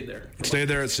 and it stayed there. Stay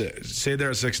there at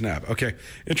 6.5. Okay,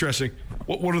 interesting.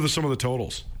 What are some of the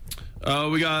totals?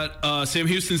 We got Sam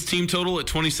Houston's team total at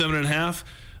 27.5,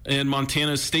 and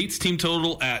Montana State's team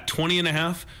total at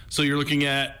 20.5. So you're looking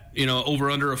at over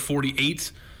under of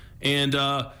 48. And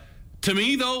to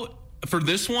me, though, for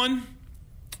this one,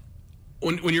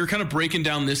 when you're kind of breaking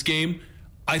down this game,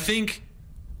 I think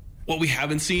what we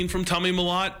haven't seen from Tommy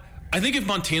Mellott, I think if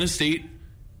Montana State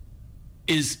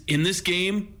is in this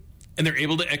game and they're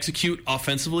able to execute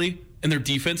offensively and their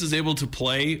defense is able to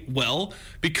play well,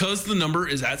 because the number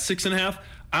is at 6.5,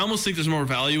 I almost think there's more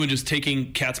value in just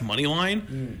taking Cat's money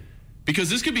line, because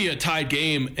this could be a tied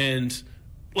game, and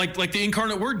like the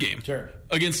Incarnate Word game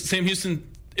against Sam Houston,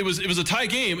 it was a tie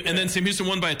game, and then Sam Houston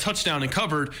won by a touchdown and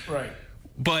covered. Right.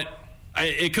 But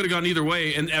it could have gone either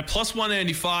way. And at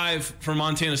 +195 for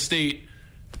Montana State,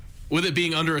 with it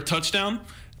being under a touchdown,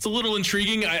 it's a little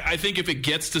intriguing. I think if it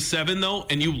gets to 7, though,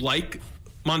 and you like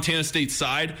Montana State's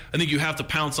side, I think you have to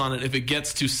pounce on it if it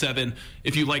gets to 7,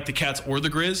 if you like the Cats or the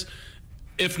Griz.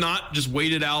 If not, just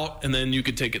wait it out, and then you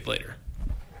could take it later.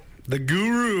 The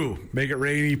Guru, Make It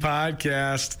Rainy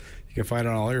podcast. You can find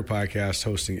it on all your podcast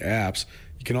hosting apps.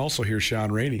 You can also hear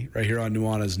Shaun Rainey right here on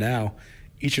Nuanez Now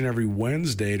each and every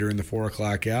Wednesday during the 4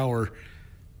 o'clock hour.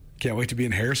 Can't wait to be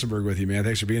in Harrisonburg with you, man.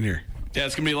 Thanks for being here. Yeah,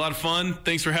 it's going to be a lot of fun.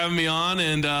 Thanks for having me on.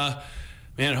 And,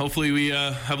 man, hopefully we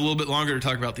have a little bit longer to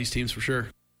talk about these teams for sure.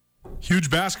 Huge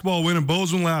basketball win in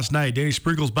Bozeman last night. Danny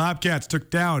Sprinkle's Bobcats took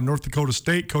down North Dakota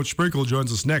State. Coach Sprinkle joins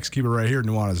us next. Keep it right here.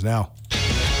 Nuanez Now.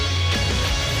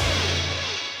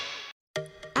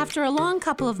 After a long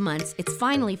couple of months, it's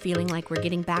finally feeling like we're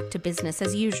getting back to business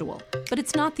as usual. But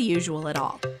it's not the usual at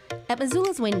all. At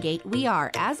Missoula's Wingate, we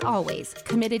are, as always,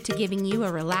 committed to giving you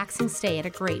a relaxing stay at a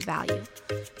great value.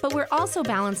 But we're also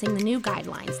balancing the new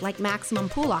guidelines like maximum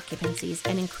pool occupancies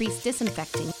and increased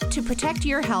disinfecting to protect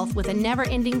your health with a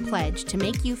never-ending pledge to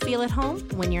make you feel at home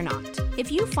when you're not. If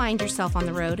you find yourself on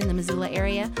the road in the Missoula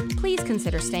area, please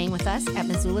consider staying with us at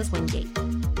Missoula's Wingate.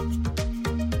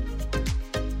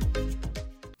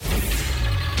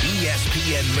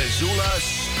 ESPN Missoula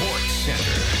Sports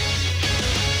Center.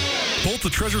 Both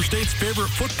the Treasure State's favorite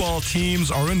football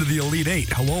teams are into the Elite Eight.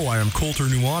 Hello, I am Colter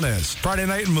Nuanez. Friday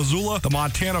night in Missoula, the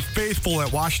Montana faithful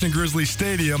at Washington Grizzly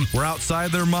Stadium were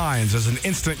outside their minds as an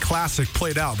instant classic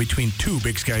played out between two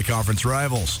Big Sky Conference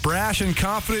rivals. Brash and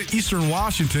confident Eastern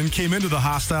Washington came into the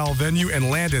hostile venue and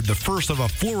landed the first of a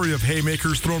flurry of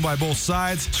haymakers thrown by both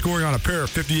sides, scoring on a pair of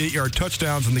 58-yard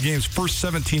touchdowns in the game's first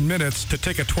 17 minutes to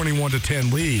take a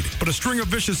 21-10 lead. But a string of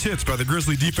vicious hits by the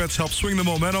Grizzly defense helped swing the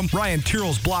momentum. Ryan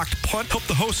Tyrrell's blocked punt helped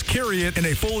the hosts carry it, and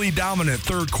a fully dominant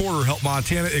third quarter helped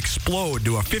Montana explode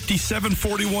to a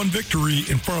 57-41 victory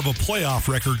in front of a playoff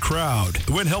record crowd.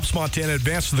 The win helps Montana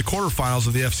advance to the quarterfinals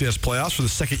of the FCS playoffs for the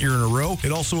second year in a row.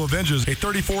 It also avenges a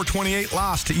 34-28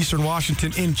 loss to Eastern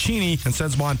Washington in Cheney and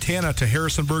sends Montana to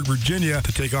Harrisonburg, Virginia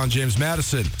to take on James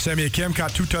Madison. Sammy Akem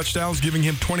caught 2 touchdowns, giving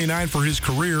him 29 for his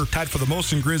career, tied for the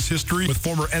most in Griz history with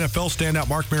former NFL standout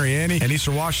Mark Mariani, and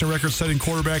Eastern Washington record-setting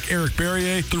quarterback Eric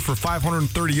Barrier threw for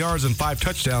 530 yards and 5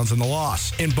 touchdowns in the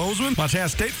loss. In Bozeman, Montana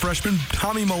State freshman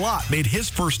Tommy Malott made his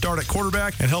first start at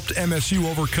quarterback and helped MSU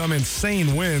overcome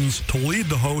insane wins to lead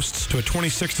the hosts to a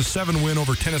 26-7 win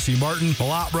over Tennessee Martin.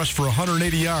 Malott rushed for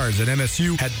 180 yards, and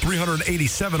MSU had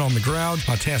 387 on the ground.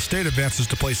 Montana State advances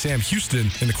to play Sam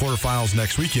Houston in the quarterfinals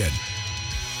next weekend.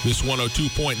 This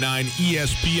 102.9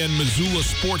 ESPN Missoula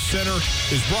Sports Center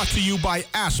is brought to you by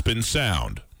Aspen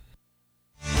Sound.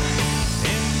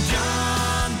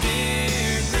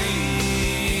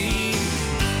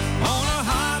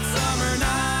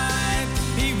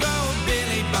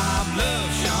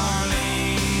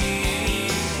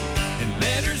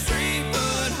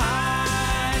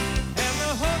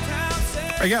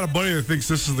 I got a buddy that thinks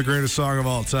this is the greatest song of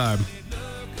all time.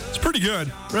 It's pretty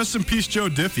good. Rest in peace, Joe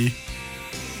Diffie.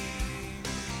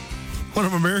 One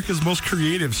of America's most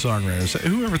creative songwriters.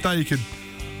 Who ever thought you could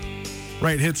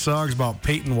write hit songs about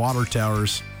Peyton water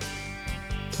towers?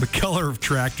 The color of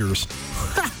tractors.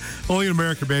 Only in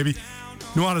America, baby.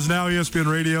 Nuanez Now, ESPN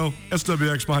Radio,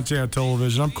 SWX Montana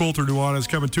Television. I'm Colter Nuanez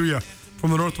coming to you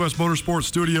from the Northwest Motorsports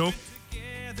Studio.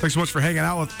 Thanks so much for hanging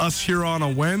out with us here on a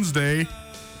Wednesday.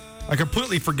 I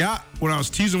completely forgot when I was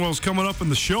teasing what was coming up in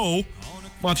the show.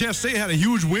 Montana State had a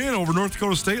huge win over North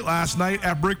Dakota State last night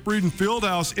at Brick Breeden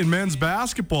Fieldhouse in men's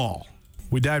basketball.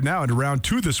 We dive now into round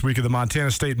 2 this week of the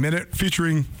Montana State Minute,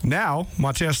 featuring now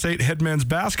Montana State head men's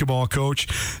basketball coach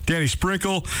Danny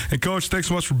Sprinkle. And Coach, thanks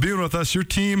so much for being with us. Your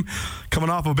team coming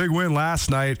off a big win last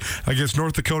night against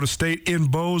North Dakota State in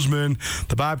Bozeman.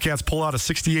 The Bobcats pull out a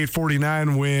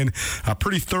 68-49 win. A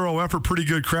pretty thorough effort, pretty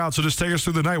good crowd. So just take us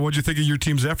through the night. What did you think of your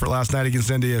team's effort last night against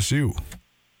NDSU?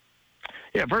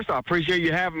 Yeah, first off, appreciate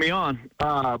you having me on.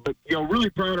 But really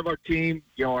proud of our team.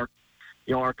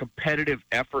 Our competitive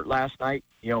effort last night,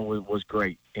 was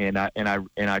great, and I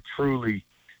truly,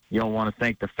 want to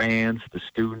thank the fans, the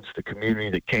students, the community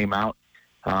that came out.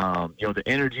 The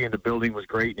energy in the building was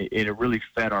great, and it really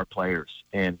fed our players.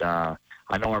 And I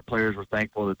know our players were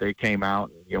thankful that they came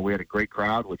out. And, we had a great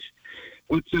crowd, which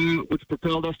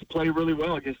propelled us to play really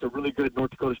well against a really good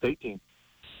North Dakota State team.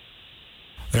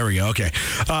 There we go. Okay.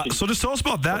 So just tell us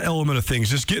about that element of things,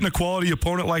 just getting a quality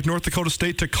opponent like North Dakota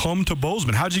State to come to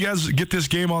Bozeman. How'd you guys get this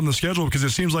game on the schedule? Because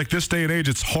it seems like this day and age,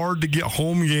 it's hard to get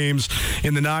home games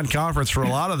in the non-conference for a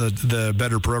lot of the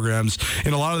better programs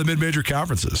in a lot of the mid-major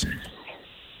conferences.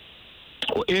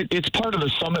 Well, it's part of the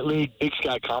Summit League Big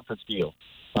Sky Conference deal.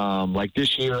 Like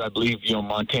this year, I believe,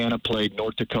 Montana played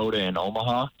North Dakota and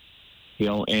Omaha.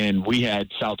 and we had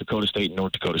South Dakota State and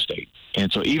North Dakota State.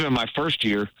 And so even my first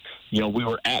year, we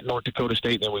were at North Dakota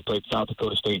State, and then we played South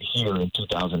Dakota State here in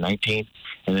 2019.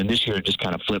 And then this year it just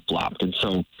kind of flip-flopped. And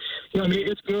so,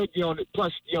 it's good,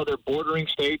 plus, they're bordering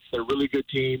states. They're really good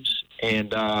teams.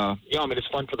 And, it's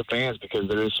fun for the fans because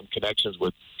there is some connections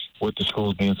with the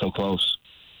schools being so close.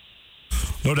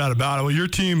 No doubt about it. Well, your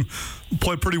team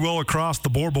played pretty well across the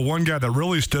board, but one guy that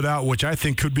really stood out, which I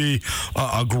think could be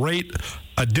a great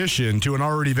addition to an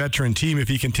already veteran team if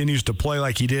he continues to play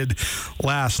like he did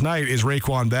last night, is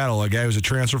Raquan Battle, a guy who was a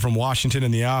transfer from Washington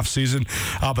in the offseason.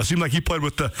 But it seemed like he played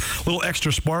with the little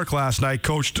extra spark last night.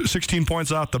 Coached 16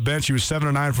 points off the bench. He was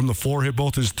 7-9 from the floor, hit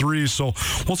both his threes. So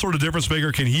what sort of difference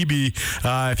maker can he be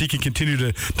if he can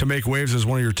continue to make waves as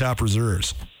one of your top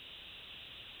reserves?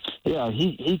 Yeah,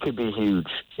 he could be huge.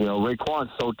 Raquan's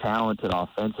so talented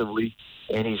offensively,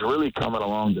 and he's really coming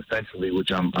along defensively,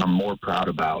 which I'm more proud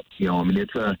about.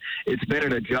 It's been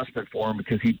an adjustment for him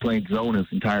because he played zone his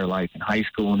entire life in high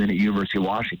school and then at University of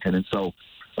Washington, and so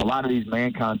a lot of these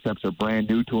man concepts are brand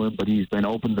new to him. But he's been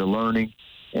open to learning,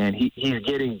 and he's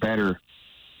getting better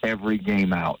every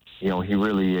game out. He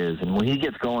really is. And when he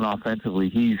gets going offensively,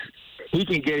 he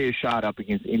can get his shot up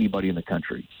against anybody in the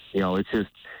country.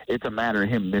 It's a matter of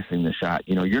him missing the shot.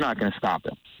 You're not going to stop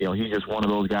him. He's just one of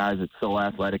those guys that's so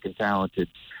athletic and talented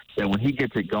that when he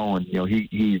gets it going,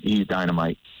 he's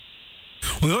dynamite.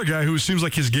 Well, the other guy who seems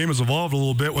like his game has evolved a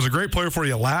little bit was a great player for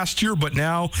you last year, but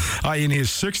now in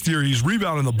his sixth year, he's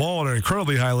rebounding the ball at an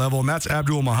incredibly high level, and that's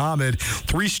Abdul Muhammad.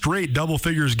 3 straight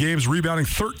double-figures games, rebounding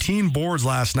 13 boards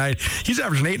last night. He's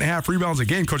averaging 8.5 rebounds a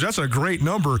game. Coach, that's a great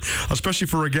number, especially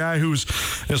for a guy who's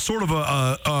sort of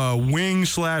a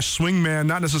wing/swing man,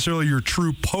 not necessarily your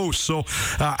true post. So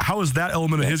how has that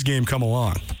element of his game come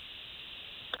along?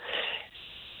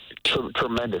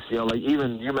 Tremendous.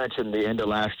 Even you mentioned the end of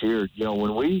last year,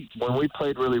 when we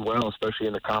played really well, especially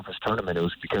in the conference tournament, it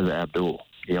was because of Abdul.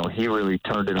 He really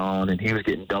turned it on, and he was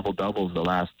getting double-doubles the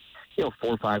last, 4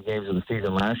 or 5 games of the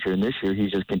season last year, and this year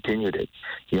he's just continued it.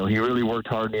 He really worked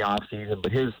hard in the offseason,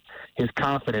 but his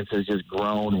confidence has just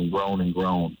grown and grown and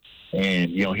grown. And,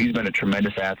 he's been a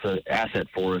tremendous asset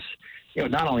for us,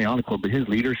 not only on the court, but his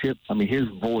leadership. His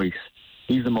voice.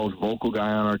 He's the most vocal guy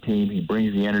on our team. He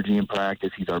brings the energy in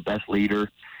practice. He's our best leader.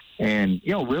 And,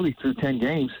 really through 10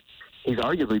 games, he's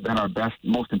arguably been our best,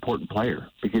 most important player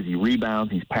because he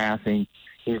rebounds, he's passing,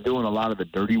 he's doing a lot of the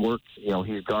dirty work.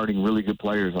 He's guarding really good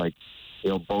players like,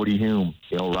 Bodie Hume,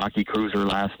 Rocky Cruiser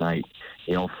last night,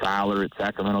 Fowler at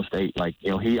Sacramento State.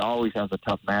 He always has a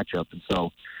tough matchup. And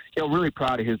so, really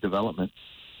proud of his development.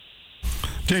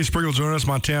 Jay Sprinkle joining us,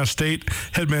 Montana State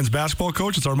head men's basketball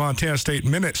coach. It's our Montana State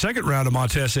Minute, second round of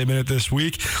Montana State Minute this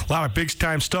week. A lot of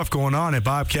big-time stuff going on at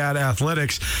Bobcat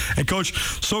Athletics. And, Coach,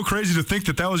 so crazy to think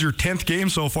that was your 10th game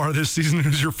so far this season. It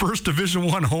was your first Division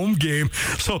I home game.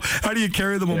 So how do you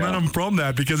carry the momentum from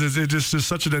that? Because it just is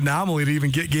such an anomaly to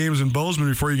even get games in Bozeman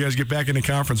before you guys get back into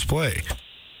conference play.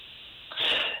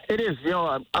 It is.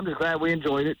 I'm just glad we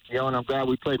enjoyed it, and I'm glad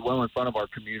we played well in front of our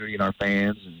community and our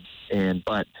fans.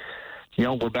 But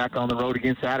we're back on the road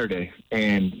again Saturday.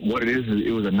 And what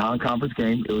it was a non-conference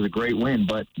game. It was a great win,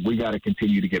 but we got to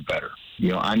continue to get better.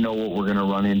 I know what we're going to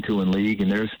run into in league,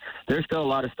 and there's still a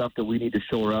lot of stuff that we need to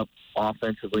shore up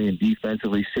offensively and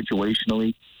defensively,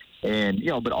 situationally. And,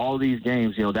 but all of these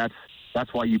games,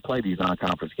 that's why you play these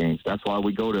non-conference games. That's why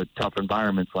we go to tough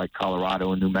environments like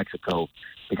Colorado and New Mexico,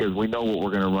 because we know what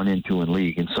we're going to run into in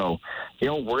league. And so,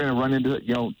 we're going to run into,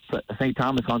 St.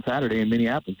 Thomas on Saturday in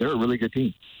Minneapolis. They're a really good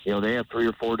team. They have 3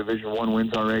 or 4 Division I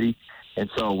wins already. And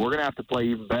so we're going to have to play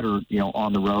even better,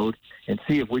 on the road and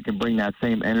see if we can bring that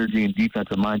same energy and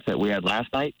defensive mindset we had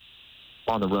last night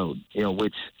on the road,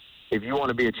 which if you want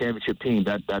to be a championship team,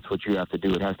 that's what you have to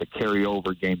do. It has to carry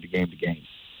over game to game to game.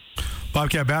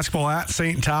 Bobcat basketball at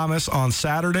St. Thomas on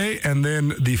Saturday, and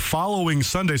then the following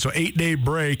Sunday, so 8-day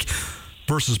break,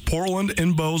 versus Portland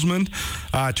in Bozeman.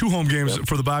 2 home games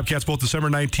for the Bobcats, both December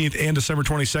 19th and December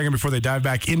 22nd before they dive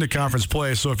back into conference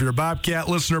play. So if you're a Bobcat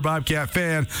listener, Bobcat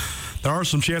fan, there are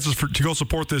some chances to go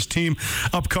support this team.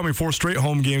 Upcoming 4 straight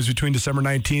home games between December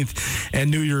 19th and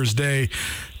New Year's Day.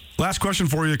 Last question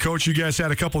for you, Coach. You guys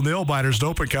had a couple nail-biters to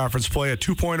open conference play, a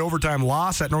 2-point overtime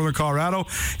loss at Northern Colorado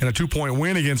and a 2-point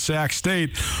win against Sac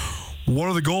State. What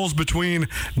are the goals between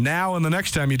now and the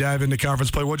next time you dive into conference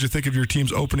play? What did you think of your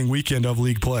team's opening weekend of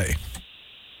league play?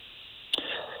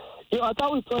 I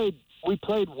thought we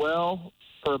played well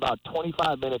for about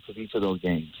 25 minutes of each of those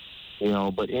games.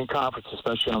 But in conference,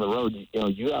 especially on the road,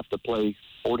 you have to play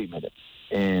 40 minutes.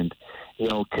 And,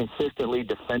 consistently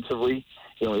defensively,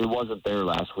 it wasn't there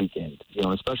last weekend,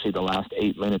 especially the last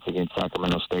 8 minutes against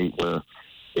Sacramento State where,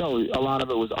 a lot of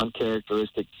it was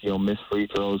uncharacteristic, missed free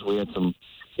throws. We had some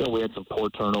poor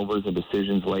turnovers and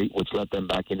decisions late, which let them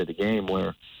back into the game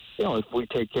where, if we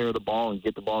take care of the ball and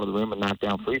get the ball to the rim and knock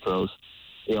down free throws,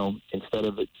 instead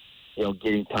of it,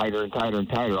 getting tighter and tighter and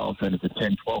tighter, all of a sudden it's a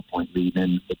 10, 12-point lead,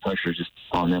 and the pressure's just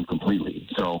on them completely.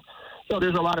 So,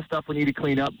 there's a lot of stuff we need to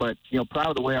clean up, but, proud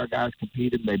of the way our guys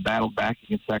competed. They battled back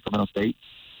against Sacramento State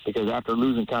because after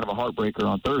losing kind of a heartbreaker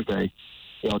on Thursday,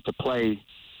 to play,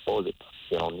 what was it,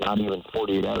 not even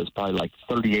 48 hours, probably like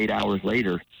 38 hours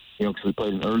later, because we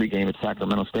played an early game at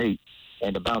Sacramento State,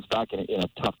 and to bounce back in a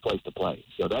tough place to play.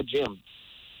 That gym,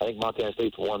 I think Montana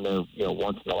State's won there,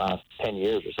 once in the last 10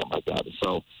 years or something like that. And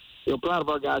so, proud of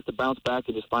our guys to bounce back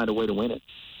and just find a way to win it.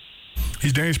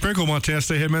 He's Danny Sprinkle, Montana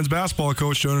State head men's basketball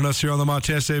coach, joining us here on the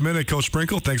Montana State Minute. Coach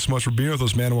Sprinkle, thanks so much for being with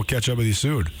us, man. We'll catch up with you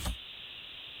soon.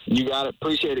 You got it.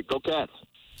 Appreciate it. Go Cats.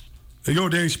 There you go,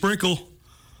 Danny Sprinkle,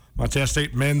 Montana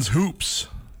State men's hoops.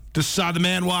 Just saw the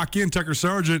man walk in, Tucker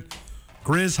Sargent.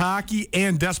 Griz Hockey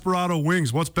and Desperado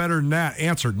Wings. What's better than that?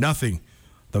 Answer, nothing.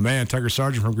 The man, Tucker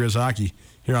Sargent from Griz Hockey,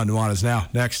 here on Nuanez Now.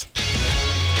 Next.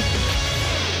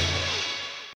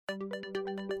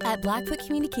 At Blackfoot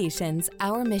Communications,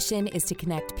 our mission is to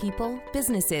connect people,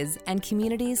 businesses, and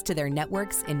communities to their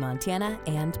networks in Montana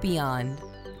and beyond.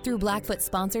 Through Blackfoot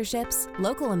sponsorships,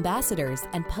 local ambassadors,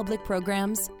 and public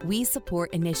programs, we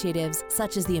support initiatives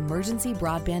such as the Emergency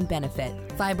Broadband Benefit,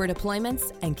 fiber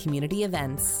deployments, and community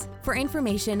events. For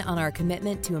information on our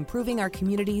commitment to improving our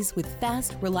communities with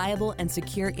fast, reliable, and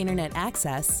secure internet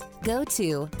access, go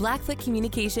to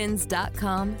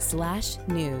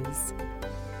blackfootcommunications.com/news.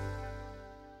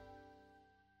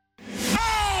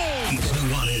 It's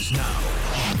Nuanez Now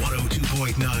on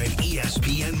 102.9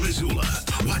 ESPN Missoula.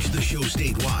 Watch the show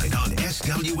statewide on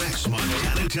SWX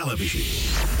Montana Television.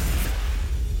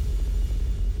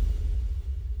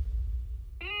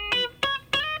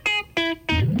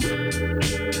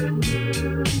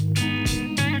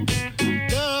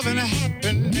 Love and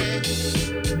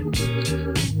happiness.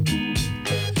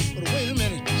 But wait a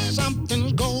minute,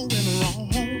 something's going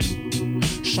wrong.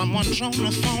 Someone's on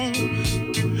the phone.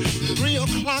 3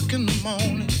 o'clock in the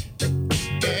morning,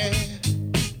 yeah,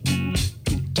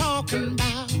 talking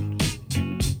about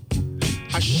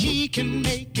how she can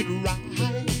make it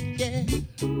right, yeah.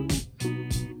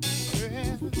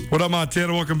 What up,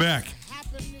 Montana? Welcome back.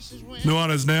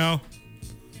 Nuanez Now.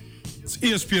 It's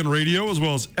ESPN Radio as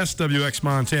well as SWX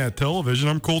Montana Television.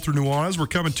 I'm Colter Nuanez. We're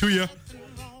coming to you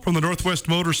from the Northwest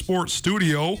Motorsport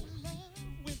Studio.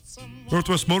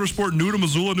 Northwest Motorsport, new to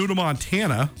Missoula, new to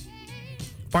Montana.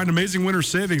 Find amazing winter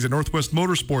savings at Northwest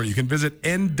Motorsport. You can visit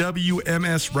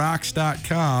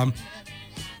nwmsrocks.com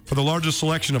for the largest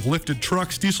selection of lifted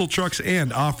trucks, diesel trucks,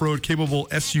 and off-road capable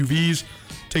SUVs.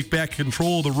 Take back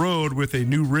control of the road with a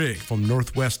new rig from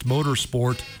Northwest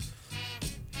Motorsport.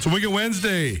 It's a Wing It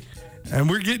Wednesday, and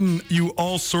we're getting you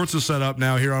all sorts of setup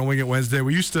now here on Wing It Wednesday.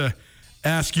 We used to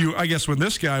ask you, I guess when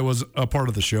this guy was a part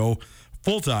of the show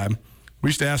full-time, we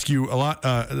used to ask you a lot,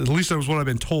 at least that was what I've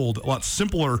been told, a lot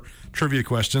simpler trivia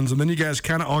questions. And then you guys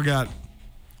kind of all got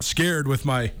scared with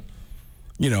my,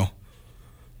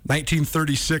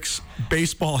 1936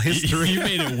 baseball history. You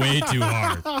made it way too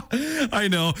hard. I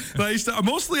know. But I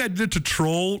did to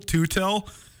troll Tell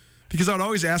because I would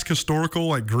always ask historical,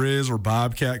 like Griz or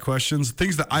Bobcat questions,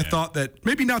 things that I thought that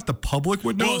maybe not the public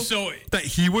would know, that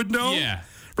he would know. Yeah.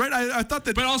 Right, I thought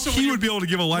that, but also he would be able to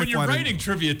give a lifeline. When you're writing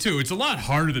trivia too, it's a lot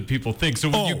harder than people think. So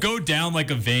when you go down like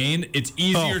a vein, it's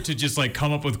easier to just like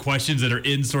come up with questions that are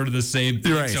in sort of the same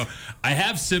thing. Right. So I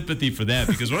have sympathy for that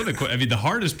because one of the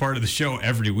hardest part of the show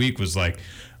every week was like,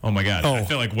 oh my God, I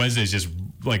feel like Wednesdays just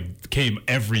like came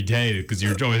every day because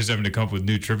you're always having to come up with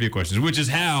new trivia questions, which is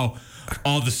how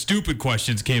all the stupid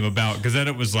questions came about. Because then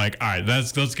it was like, all right,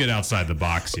 let's get outside the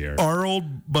box here. Our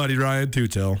old buddy Ryan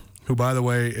Tutel, who, by the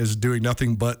way, is doing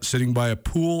nothing but sitting by a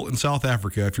pool in South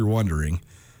Africa, if you're wondering.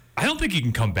 I don't think he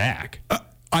can come back.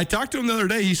 I talked to him the other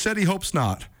day. He said he hopes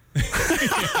not. He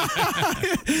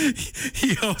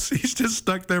hopes he's just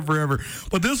stuck there forever.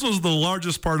 But this was the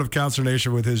largest part of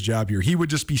consternation with his job here. He would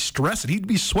just be stressing. He'd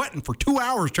be sweating for 2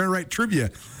 hours trying to write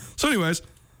trivia. So anyways,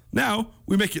 now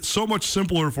we make it so much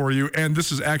simpler for you, and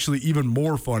this is actually even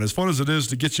more fun. As fun as it is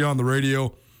to get you on the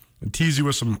radio and tease you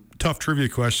with some tough trivia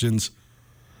questions,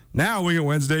 now, Wing It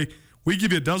Wednesday, we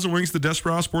give you a dozen wings to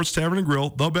Desperado Sports Tavern and Grill,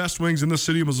 the best wings in the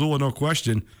city of Missoula, no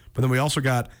question. But then we also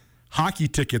got hockey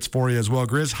tickets for you as well.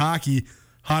 Griz Hockey,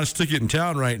 hottest ticket in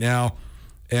town right now.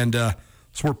 And so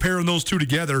we're pairing those two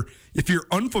together. If you're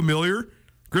unfamiliar,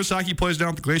 Griz Hockey plays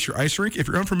down at the Glacier Ice Rink. If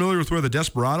you're unfamiliar with where the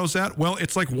Desperado's at, well,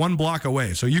 it's like 1 block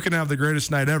away. So you can have the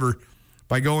greatest night ever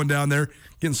by going down there,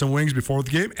 getting some wings before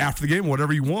the game, after the game,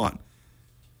 whatever you want.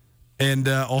 And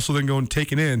also then going and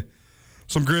taking in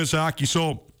some Griz hockey.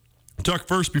 So,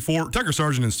 Tucker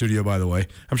Sargent in studio, by the way.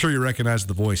 I'm sure you recognize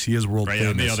the voice. He is world famous.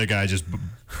 Yeah, the other guy just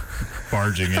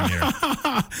barging in here.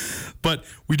 But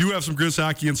we do have some Griz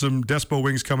hockey and some Despo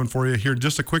wings coming for you here in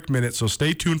just a quick minute, so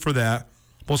stay tuned for that.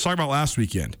 But let's talk about last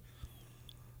weekend.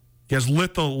 You guys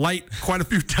lit the light quite a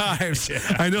few times. Yeah.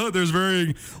 I know there's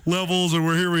varying levels, and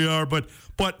here we are. But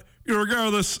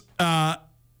regardless,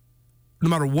 no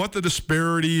matter what the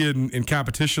disparity in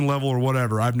competition level or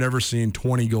whatever, I've never seen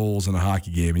 20 goals in a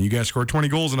hockey game. And you guys scored 20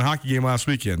 goals in a hockey game last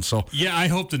weekend. So yeah, I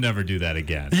hope to never do that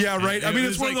again. Yeah, right. I mean,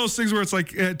 it's one of those things where it's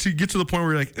like to get to the point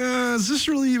where you're like, is this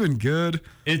really even good?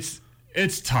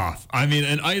 It's tough. I mean,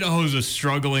 and Idaho's a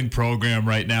struggling program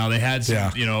right now. They had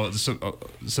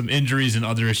some injuries and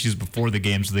other issues before the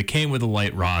game, so they came with a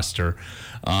light roster.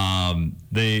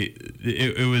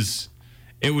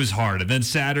 It was hard. And then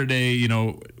Saturday,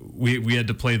 we had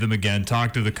to play them again,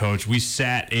 talk to the coach. We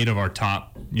sat 8 of our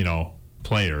top,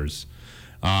 players.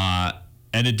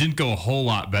 And it didn't go a whole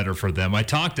lot better for them. I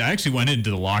actually went into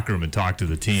the locker room and talked to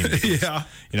the team. Because, yeah.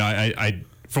 I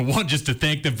for one, just to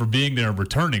thank them for being there and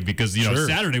returning because, sure.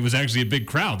 Saturday was actually a big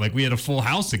crowd. Like, we had a full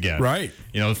house again. Right.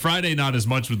 Friday, not as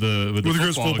much with the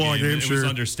football game. It was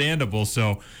understandable.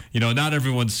 So, not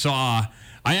everyone saw.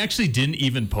 I actually didn't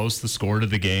even post the score to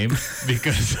the game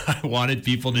because I wanted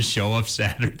people to show up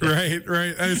Saturday. Right.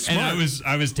 And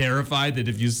I was terrified that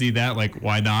if you see that, like,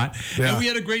 why not? Yeah. And we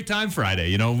had a great time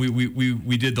Friday.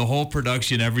 We did the whole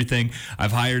production, everything.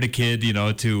 I've hired a kid,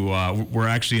 we're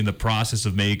actually in the process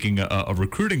of making a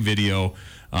recruiting video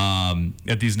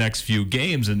at these next few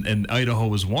games, and Idaho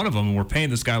was one of them. And we're paying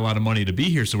this guy a lot of money to be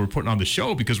here, so we're putting on the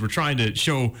show because we're trying to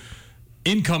show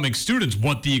incoming students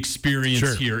what the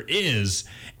experience here is.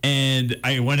 And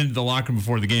I went into the locker room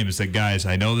before the game and said, guys,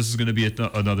 I know this is going to be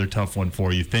another tough one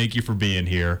for you. Thank you for being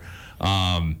here.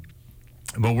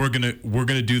 But we're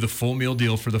gonna do the full meal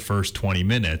deal for the first 20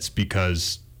 minutes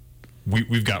because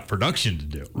we've got production to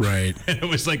do. Right. And it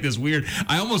was like this weird,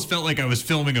 I almost felt like I was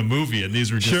filming a movie and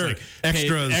these were just like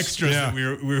extras that we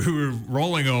were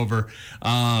rolling over.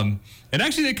 And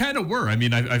actually they kind of were. I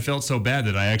mean, I felt so bad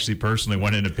that I actually personally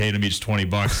went in and paid them each $20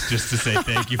 just to say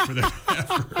thank you for their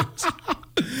efforts.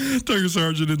 Tucker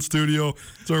Sargent in studio.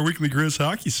 It's our weekly Griz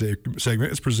Hockey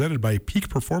segment. It's presented by Peak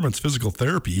Performance Physical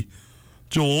Therapy.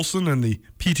 Joel Olson and the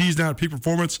PTs down at Peak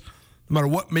Performance. No matter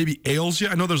what maybe ails you.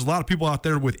 I know there's a lot of people out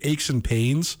there with aches and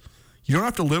pains. You don't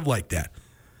have to live like that.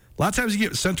 A lot of times you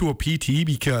get sent to a PT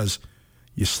because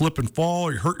you slip and fall,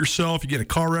 or you hurt yourself, you get in a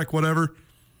car wreck, whatever.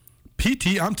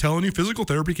 PT, I'm telling you, physical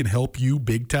therapy can help you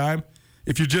big time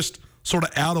if you're just sort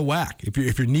of out of whack.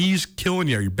 If your knee's killing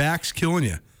you or your back's killing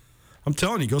you. I'm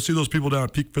telling you, go see those people down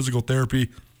at Peak Physical Therapy.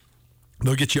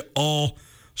 They'll get you all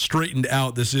straightened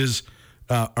out. This is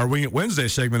our Wing It Wednesday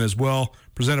segment as well,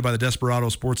 presented by the Desperado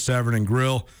Sports Tavern and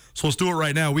Grill. So let's do it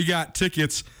right now. We got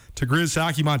tickets to Griz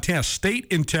Hockey. Montana State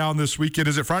in town this weekend.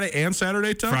 Is it Friday and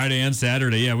Saturday, Tom? Friday and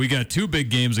Saturday, yeah. We got 2 big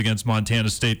games against Montana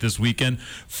State this weekend.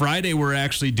 Friday, we're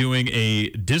actually doing a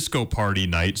disco party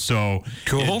night. So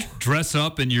cool. Dress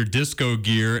up in your disco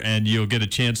gear, and you'll get a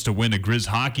chance to win a Griz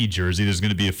Hockey jersey. There's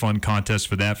going to be a fun contest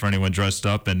for that for anyone dressed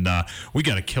up. And we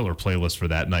got a killer playlist for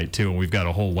that night, too. And we've got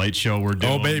a whole light show we're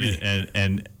doing. Oh, baby.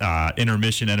 And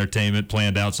intermission entertainment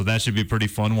planned out. So that should be a pretty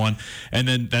fun one. And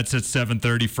then that's at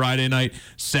 7:30 Friday night.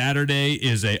 Saturday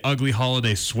is a ugly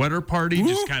holiday sweater party,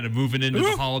 just kind of moving into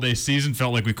the holiday season.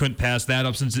 Felt like we couldn't pass that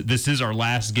up since this is our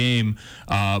last game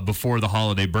before the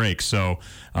holiday break. So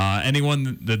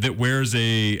anyone that wears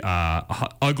a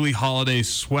ugly holiday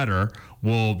sweater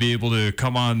will be able to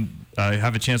come on,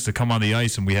 have a chance to come on the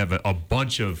ice, and we have a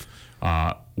bunch of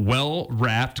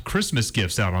well-wrapped Christmas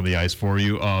gifts out on the ice for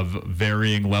you of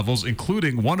varying levels,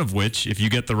 including one of which, if you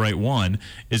get the right one,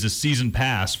 is a season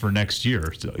pass for next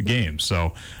year's game.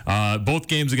 So both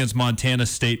games against Montana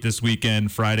State this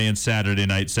weekend, Friday and Saturday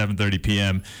night, 7:30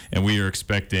 p.m., and we are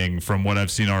expecting, from what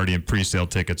I've seen already in pre-sale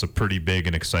tickets, a pretty big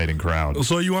and exciting crowd.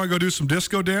 So you want to go do some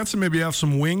disco dancing, maybe have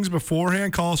some wings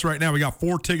beforehand? Call us right now. We got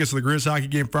 4 tickets to the Griz Hockey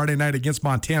game Friday night against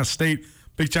Montana State.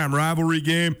 Big-time rivalry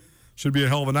game. Should be a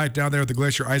hell of a night down there at the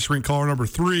Glacier Ice Rink. Caller number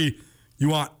 3. You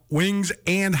want wings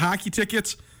and hockey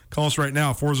tickets? Call us right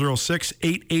now,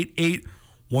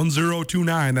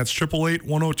 406-888-1029. That's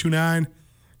 888-1029.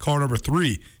 Caller number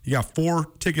 3. You got 4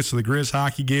 tickets to the Griz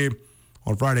Hockey game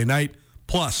on Friday night,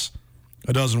 plus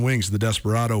a dozen wings to the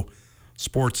Desperado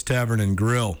Sports Tavern and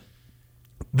Grill.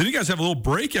 Then you guys have a little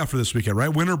break after this weekend, right?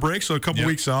 Winter break, so a couple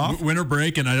weeks off. Winter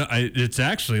break, and it's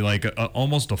actually like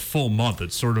almost a full month.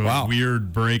 It's sort of a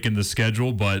weird break in the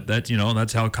schedule, but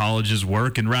that's how colleges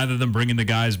work. And rather than bringing the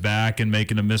guys back and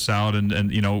making them miss out, and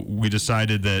we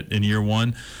decided that in year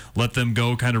one, let them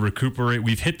go kind of recuperate.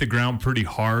 We've hit the ground pretty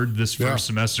hard this first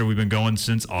semester. We've been going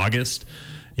since August.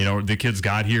 The kids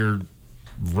got here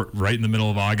right in the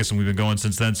middle of August, and we've been going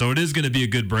since then. So it is going to be a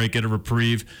good break, get a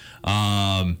reprieve.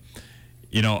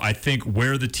 I think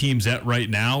where the team's at right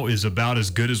now is about as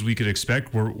good as we could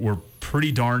expect. We're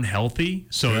pretty darn healthy,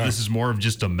 so this is more of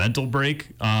just a mental break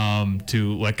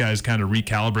to let guys kind of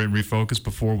recalibrate and refocus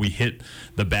before we hit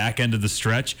the back end of the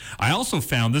stretch. I also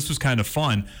found this was kind of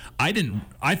fun.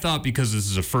 I thought because this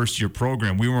is a first-year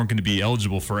program, we weren't going to be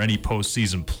eligible for any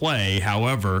postseason play.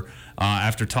 However,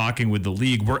 after talking with the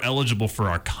league, we're eligible for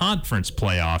our conference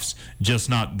playoffs, just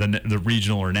not the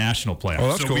regional or national playoffs. Oh,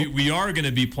 that's so cool. we are going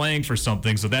to be playing for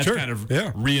something, so that's kind of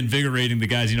reinvigorating the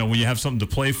guys. When you have something to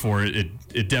play for,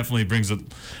 it definitely brings an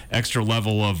extra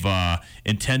level of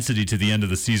intensity to the end of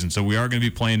the season. So we are going to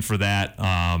be playing for that,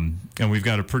 and we've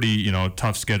got a pretty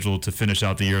tough schedule to finish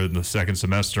out the year in the second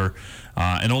semester,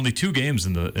 and only 2 games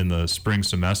in the spring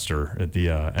semester at the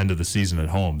end of the season at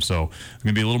home. So it's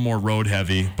going to be a little more road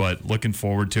heavy, but looking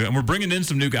forward to it. And we're bringing in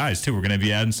some new guys too. We're going to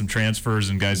be adding some transfers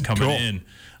and guys coming in.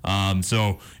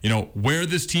 So where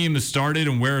this team has started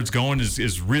and where it's going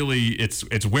is really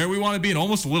it's where we want to be and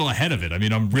almost a little ahead of it. I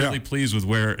mean, I'm really pleased with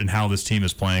where and how this team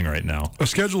is playing right now. A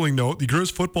scheduling note: the Griz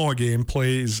football game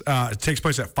takes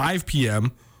place at 5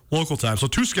 p.m. local time. So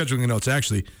 2 scheduling notes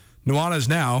actually. Nuanez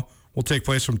now will take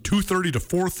place from 2:30 to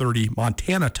 4:30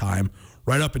 Montana time,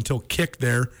 right up until kick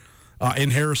there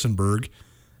in Harrisonburg,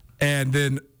 and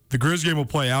then the Griz game will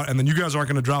play out, and then you guys aren't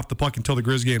going to drop the puck until the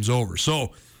Griz game's over.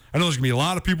 So I know there's going to be a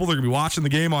lot of people that are going to be watching the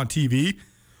game on TV.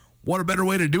 What a better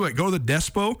way to do it? Go to the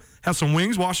Despo, have some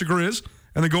wings, watch the Griz,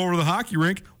 and then go over to the hockey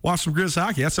rink, watch some Griz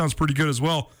hockey. That sounds pretty good as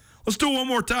well. Let's do it one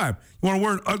more time. You want to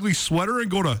wear an ugly sweater and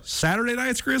go to Saturday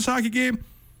night's Griz hockey game?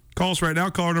 Call us right now.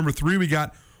 Caller number 3. We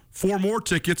got 4 more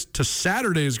tickets to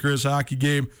Saturday's Griz hockey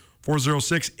game,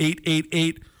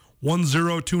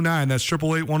 406-888-1029. That's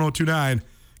 888-1029.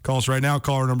 Call us right now.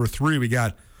 Caller number 3. We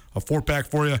got a 4-pack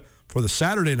for you for the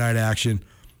Saturday night action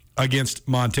against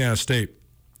Montana State.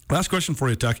 Last question for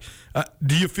you, Tuck.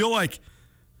 Do you feel like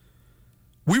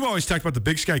we've always talked about the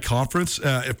Big Sky Conference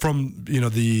from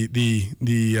the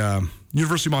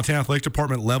University of Montana Athletic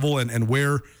Department level and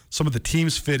where some of the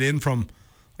teams fit in from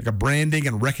like a branding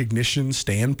and recognition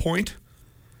standpoint?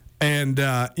 And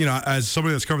as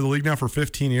somebody that's covered the league now for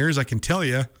 15 years, I can tell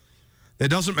you it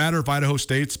doesn't matter if Idaho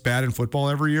State's bad in football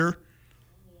every year.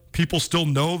 People still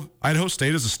know Idaho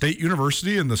State is a state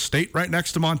university and the state right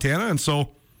next to Montana, and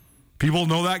so people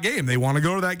know that game. They want to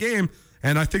go to that game,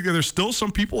 and I think that there's still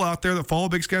some people out there that follow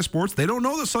Big Sky Sports. They don't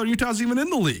know that Southern Utah's even in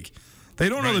the league. They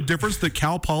don't know the difference that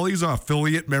Cal Poly's an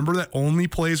affiliate member that only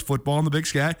plays football in the Big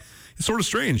Sky. It's sort of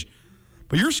strange.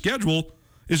 But your schedule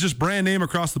is just brand name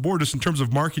across the board just in terms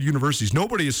of market universities.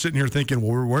 Nobody is sitting here thinking,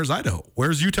 well, where's Idaho?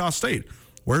 Where's Utah State?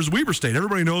 Where's Weber State?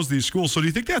 Everybody knows these schools. So do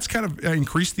you think that's kind of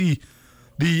increased the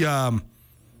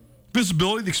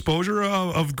visibility, the exposure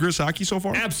of Griz hockey so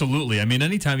far? Absolutely. I mean,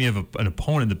 anytime you have an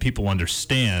opponent that people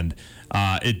understand,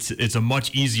 it's a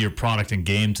much easier product and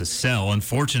game to sell.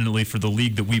 Unfortunately, for the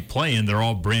league that we play in, they're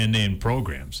all brand name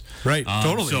programs. Right.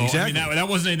 Totally. So, exactly. I mean, that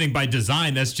wasn't anything by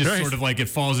design. That's just sort of like it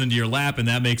falls into your lap, and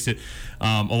that makes it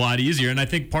a lot easier. And I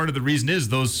think part of the reason is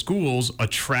those schools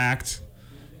attract.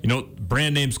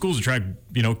 Brand name schools attract,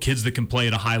 kids that can play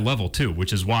at a high level too,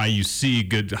 which is why you see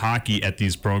good hockey at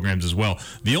these programs as well.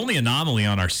 The only anomaly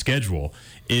on our schedule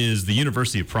is the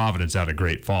University of Providence out of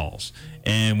Great Falls.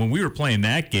 And when we were playing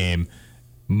that game,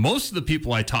 most of the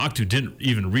people I talked to didn't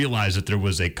even realize that there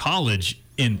was a college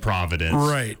in Providence.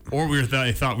 Right. Or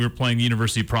they thought we were playing the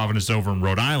University of Providence over in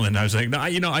Rhode Island. I was like, no,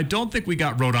 I don't think we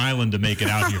got Rhode Island to make it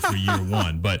out here for year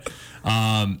one. But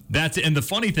that's it. And the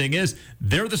funny thing is,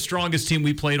 they're the strongest team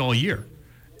we played all year.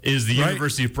 Is the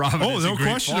University of Providence. Oh, no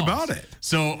question about it.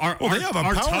 So our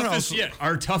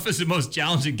toughest and most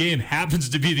challenging game happens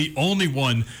to be the only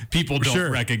one people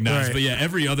don't recognize. Right. But yeah,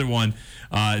 every other one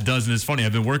does. And it's funny,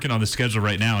 I've been working on the schedule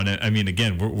right now. And I mean,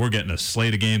 again, we're getting a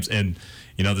slate of games, and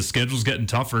the schedule's getting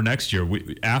tougher next year.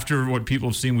 After what people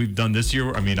have seen we've done this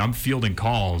year, I mean, I'm fielding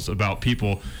calls about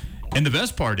people And the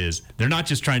best part is they're not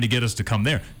just trying to get us to come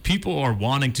there. People are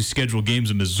wanting to schedule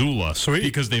games in Missoula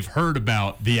because they've heard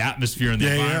about the atmosphere and the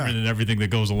environment and everything that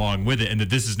goes along with it, and that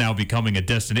this is now becoming a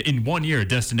destination. In 1 year, a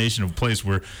destination of a place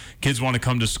where kids want to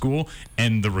come to school,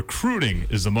 and the recruiting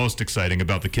is the most exciting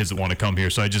about the kids that want to come here.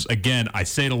 So I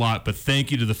say it a lot, but thank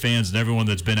you to the fans and everyone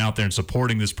that's been out there and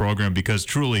supporting this program, because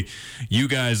truly, you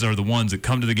guys are the ones that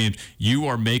come to the games. You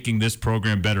are making this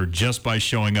program better just by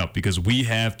showing up, because we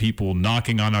have people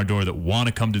knocking on our door that want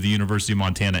to come to the University of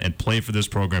Montana and play for this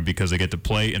program because they get to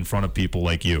play in front of people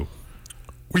like you.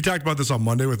 We talked about this on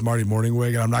Monday with Marty Morningweg,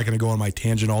 and I'm not going to go on my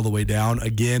tangent all the way down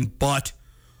again, but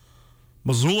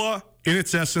Missoula, in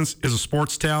its essence, is a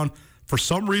sports town. For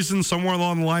some reason, somewhere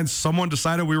along the line, someone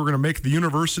decided we were going to make the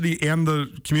university and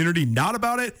the community not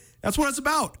about it. That's what it's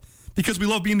about, because we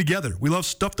love being together. We love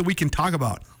stuff that we can talk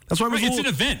about. That's why it's an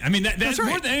event. I mean, that's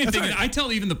more than anything. I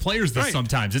tell even the players this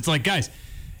sometimes. It's like, guys,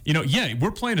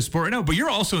 we're playing a sport right now, but you're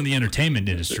also in the entertainment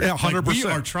industry. Yeah, 100%. Like, we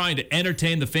are trying to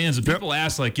entertain the fans. And people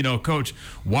ask, Coach,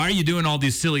 why are you doing all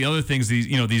these silly other things,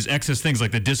 these excess things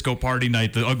like the disco party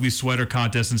night, the ugly sweater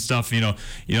contest and stuff,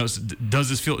 does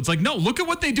this feel... It's like, no, look at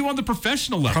what they do on the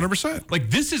professional level. 100%. Like,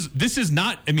 this is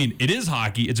not... I mean, it is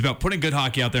hockey. It's about putting good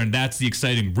hockey out there, and that's the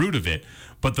exciting root of it.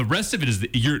 But the rest of it is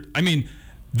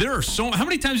there are how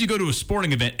many times you go to a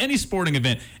sporting event, any sporting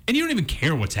event, and you don't even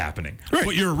care what's happening. Right.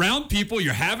 But you're around people,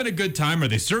 you're having a good time. Are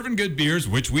they serving good beers,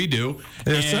 which we do?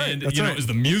 That's and right. Is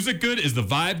the music good? Is the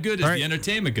vibe good? Is the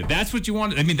entertainment good? That's what you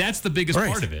want. I mean, that's the biggest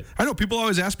part of it. I know people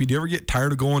always ask me, do you ever get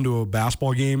tired of going to a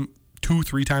basketball game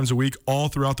 2-3 times a week all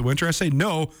throughout the winter? I say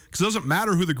no, because it doesn't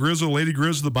matter who the Griz or Lady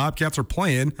Griz or the Bobcats are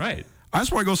playing. Right. I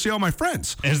just want to go see all my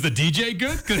friends. Is the DJ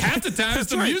good? Because half the time it's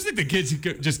the music that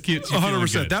just keeps you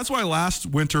 100%. Good. That's why last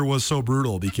winter was so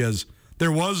brutal, because there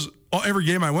was every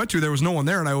game I went to, there was no one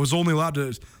there, and I was only allowed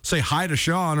to say hi to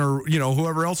Shaun or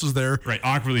whoever else is there. Right,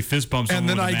 awkwardly fist bump someone. And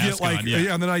then with I a mask on.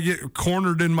 and then I get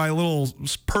cornered in my little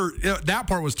pert. That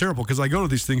part was terrible, because I go to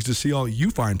these things to see all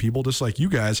you fine people, just like you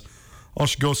guys. I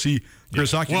should go see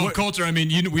Griz Hockey. Well, Colter, I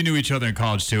mean, we knew each other in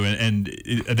college too, and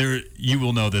there you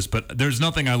will know this, but there's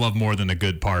nothing I love more than a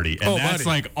good party, and that's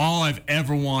buddy. Like all I've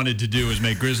ever wanted to do is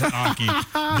make Griz Hockey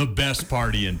the best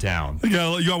party in town. You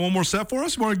got one more set for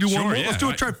us? You want to do one more? Yeah. Let's do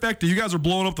a trifecta. You guys are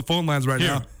blowing up the phone lines right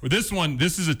now. With this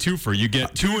is a twofer. You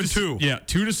get 2 and 2. Yeah,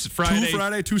 2 to Friday. 2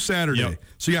 Friday, 2 Saturday. Yep.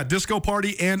 So you got disco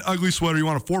party and ugly sweater. You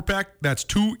want a 4-pack? That's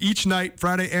 2 each night,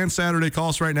 Friday and Saturday. Call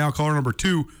us right now. Caller number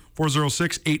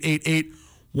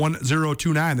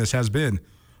 2-406-888-1029. This has been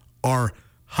our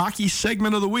hockey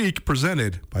segment of the week,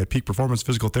 presented by Peak Performance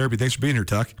Physical Therapy. Thanks for being here,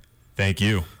 Tuck. Thank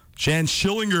you. Jan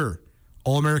Schillinger,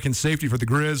 All-American safety for the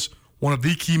Griz, one of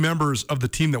the key members of the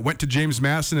team that went to James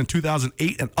Madison in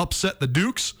 2008 and upset the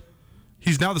Dukes.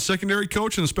 He's now the secondary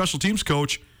coach and the special teams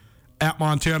coach at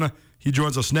Montana. He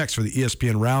joins us next for the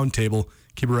ESPN Roundtable.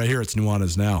 Keep it right here. It's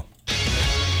Nuanez Now.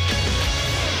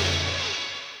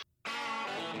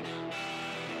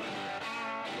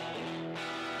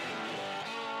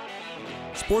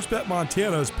 Sportsbet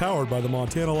Montana is powered by the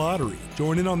Montana Lottery.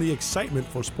 Join in on the excitement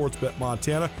for Sportsbet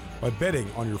Montana by betting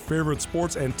on your favorite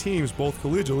sports and teams both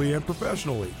collegially and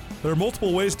professionally. There are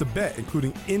multiple ways to bet,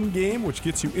 including in-game, which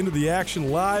gets you into the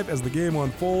action live as the game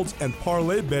unfolds, and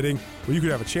parlay betting, where you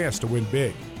could have a chance to win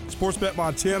big. Sportsbet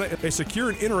Montana, a secure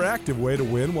and interactive way to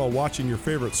win while watching your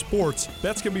favorite sports.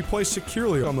 Bets can be placed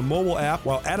securely on the mobile app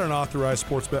while at an authorized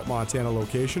Sportsbet Montana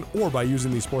location, or by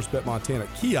using the Sportsbet Montana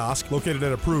kiosk located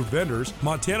at approved vendors.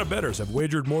 Montana bettors have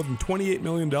wagered more than $28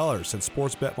 million since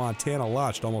Sportsbet Montana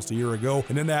launched almost a year ago,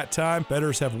 and in that time,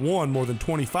 bettors have won more than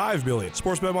 $25 million.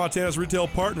 Sportsbet Montana's retail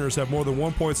partners have more than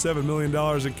 $1.7 million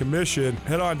in commission.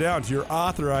 Head on down to your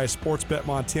authorized Sportsbet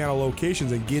Montana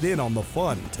locations and get in on the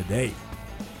fun today.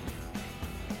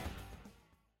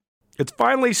 It's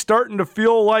finally starting to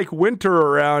feel like winter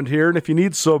around here, and if you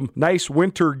need some nice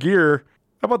winter gear,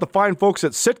 how about the fine folks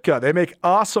at Sitka? They make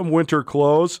awesome winter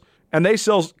clothes, and they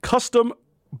sell custom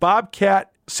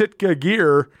Bobcat Sitka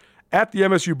gear at the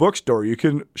MSU Bookstore. You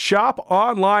can shop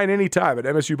online anytime at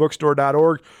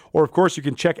msubookstore.org, or of course you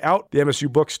can check out the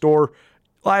MSU Bookstore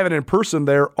live and in person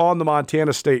there on the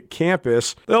Montana State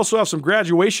campus. They also have some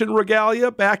graduation regalia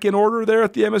back in order there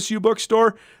at the MSU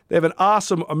Bookstore. They have an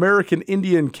awesome American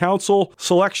Indian Council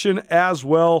selection as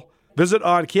well. Visit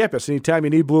on campus anytime you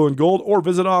need blue and gold, or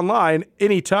visit online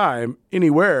anytime,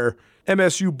 anywhere,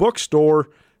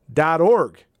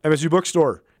 msubookstore.org. MSU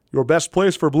Bookstore, your best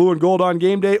place for blue and gold on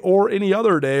game day or any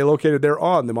other day, located there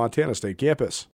on the Montana State campus.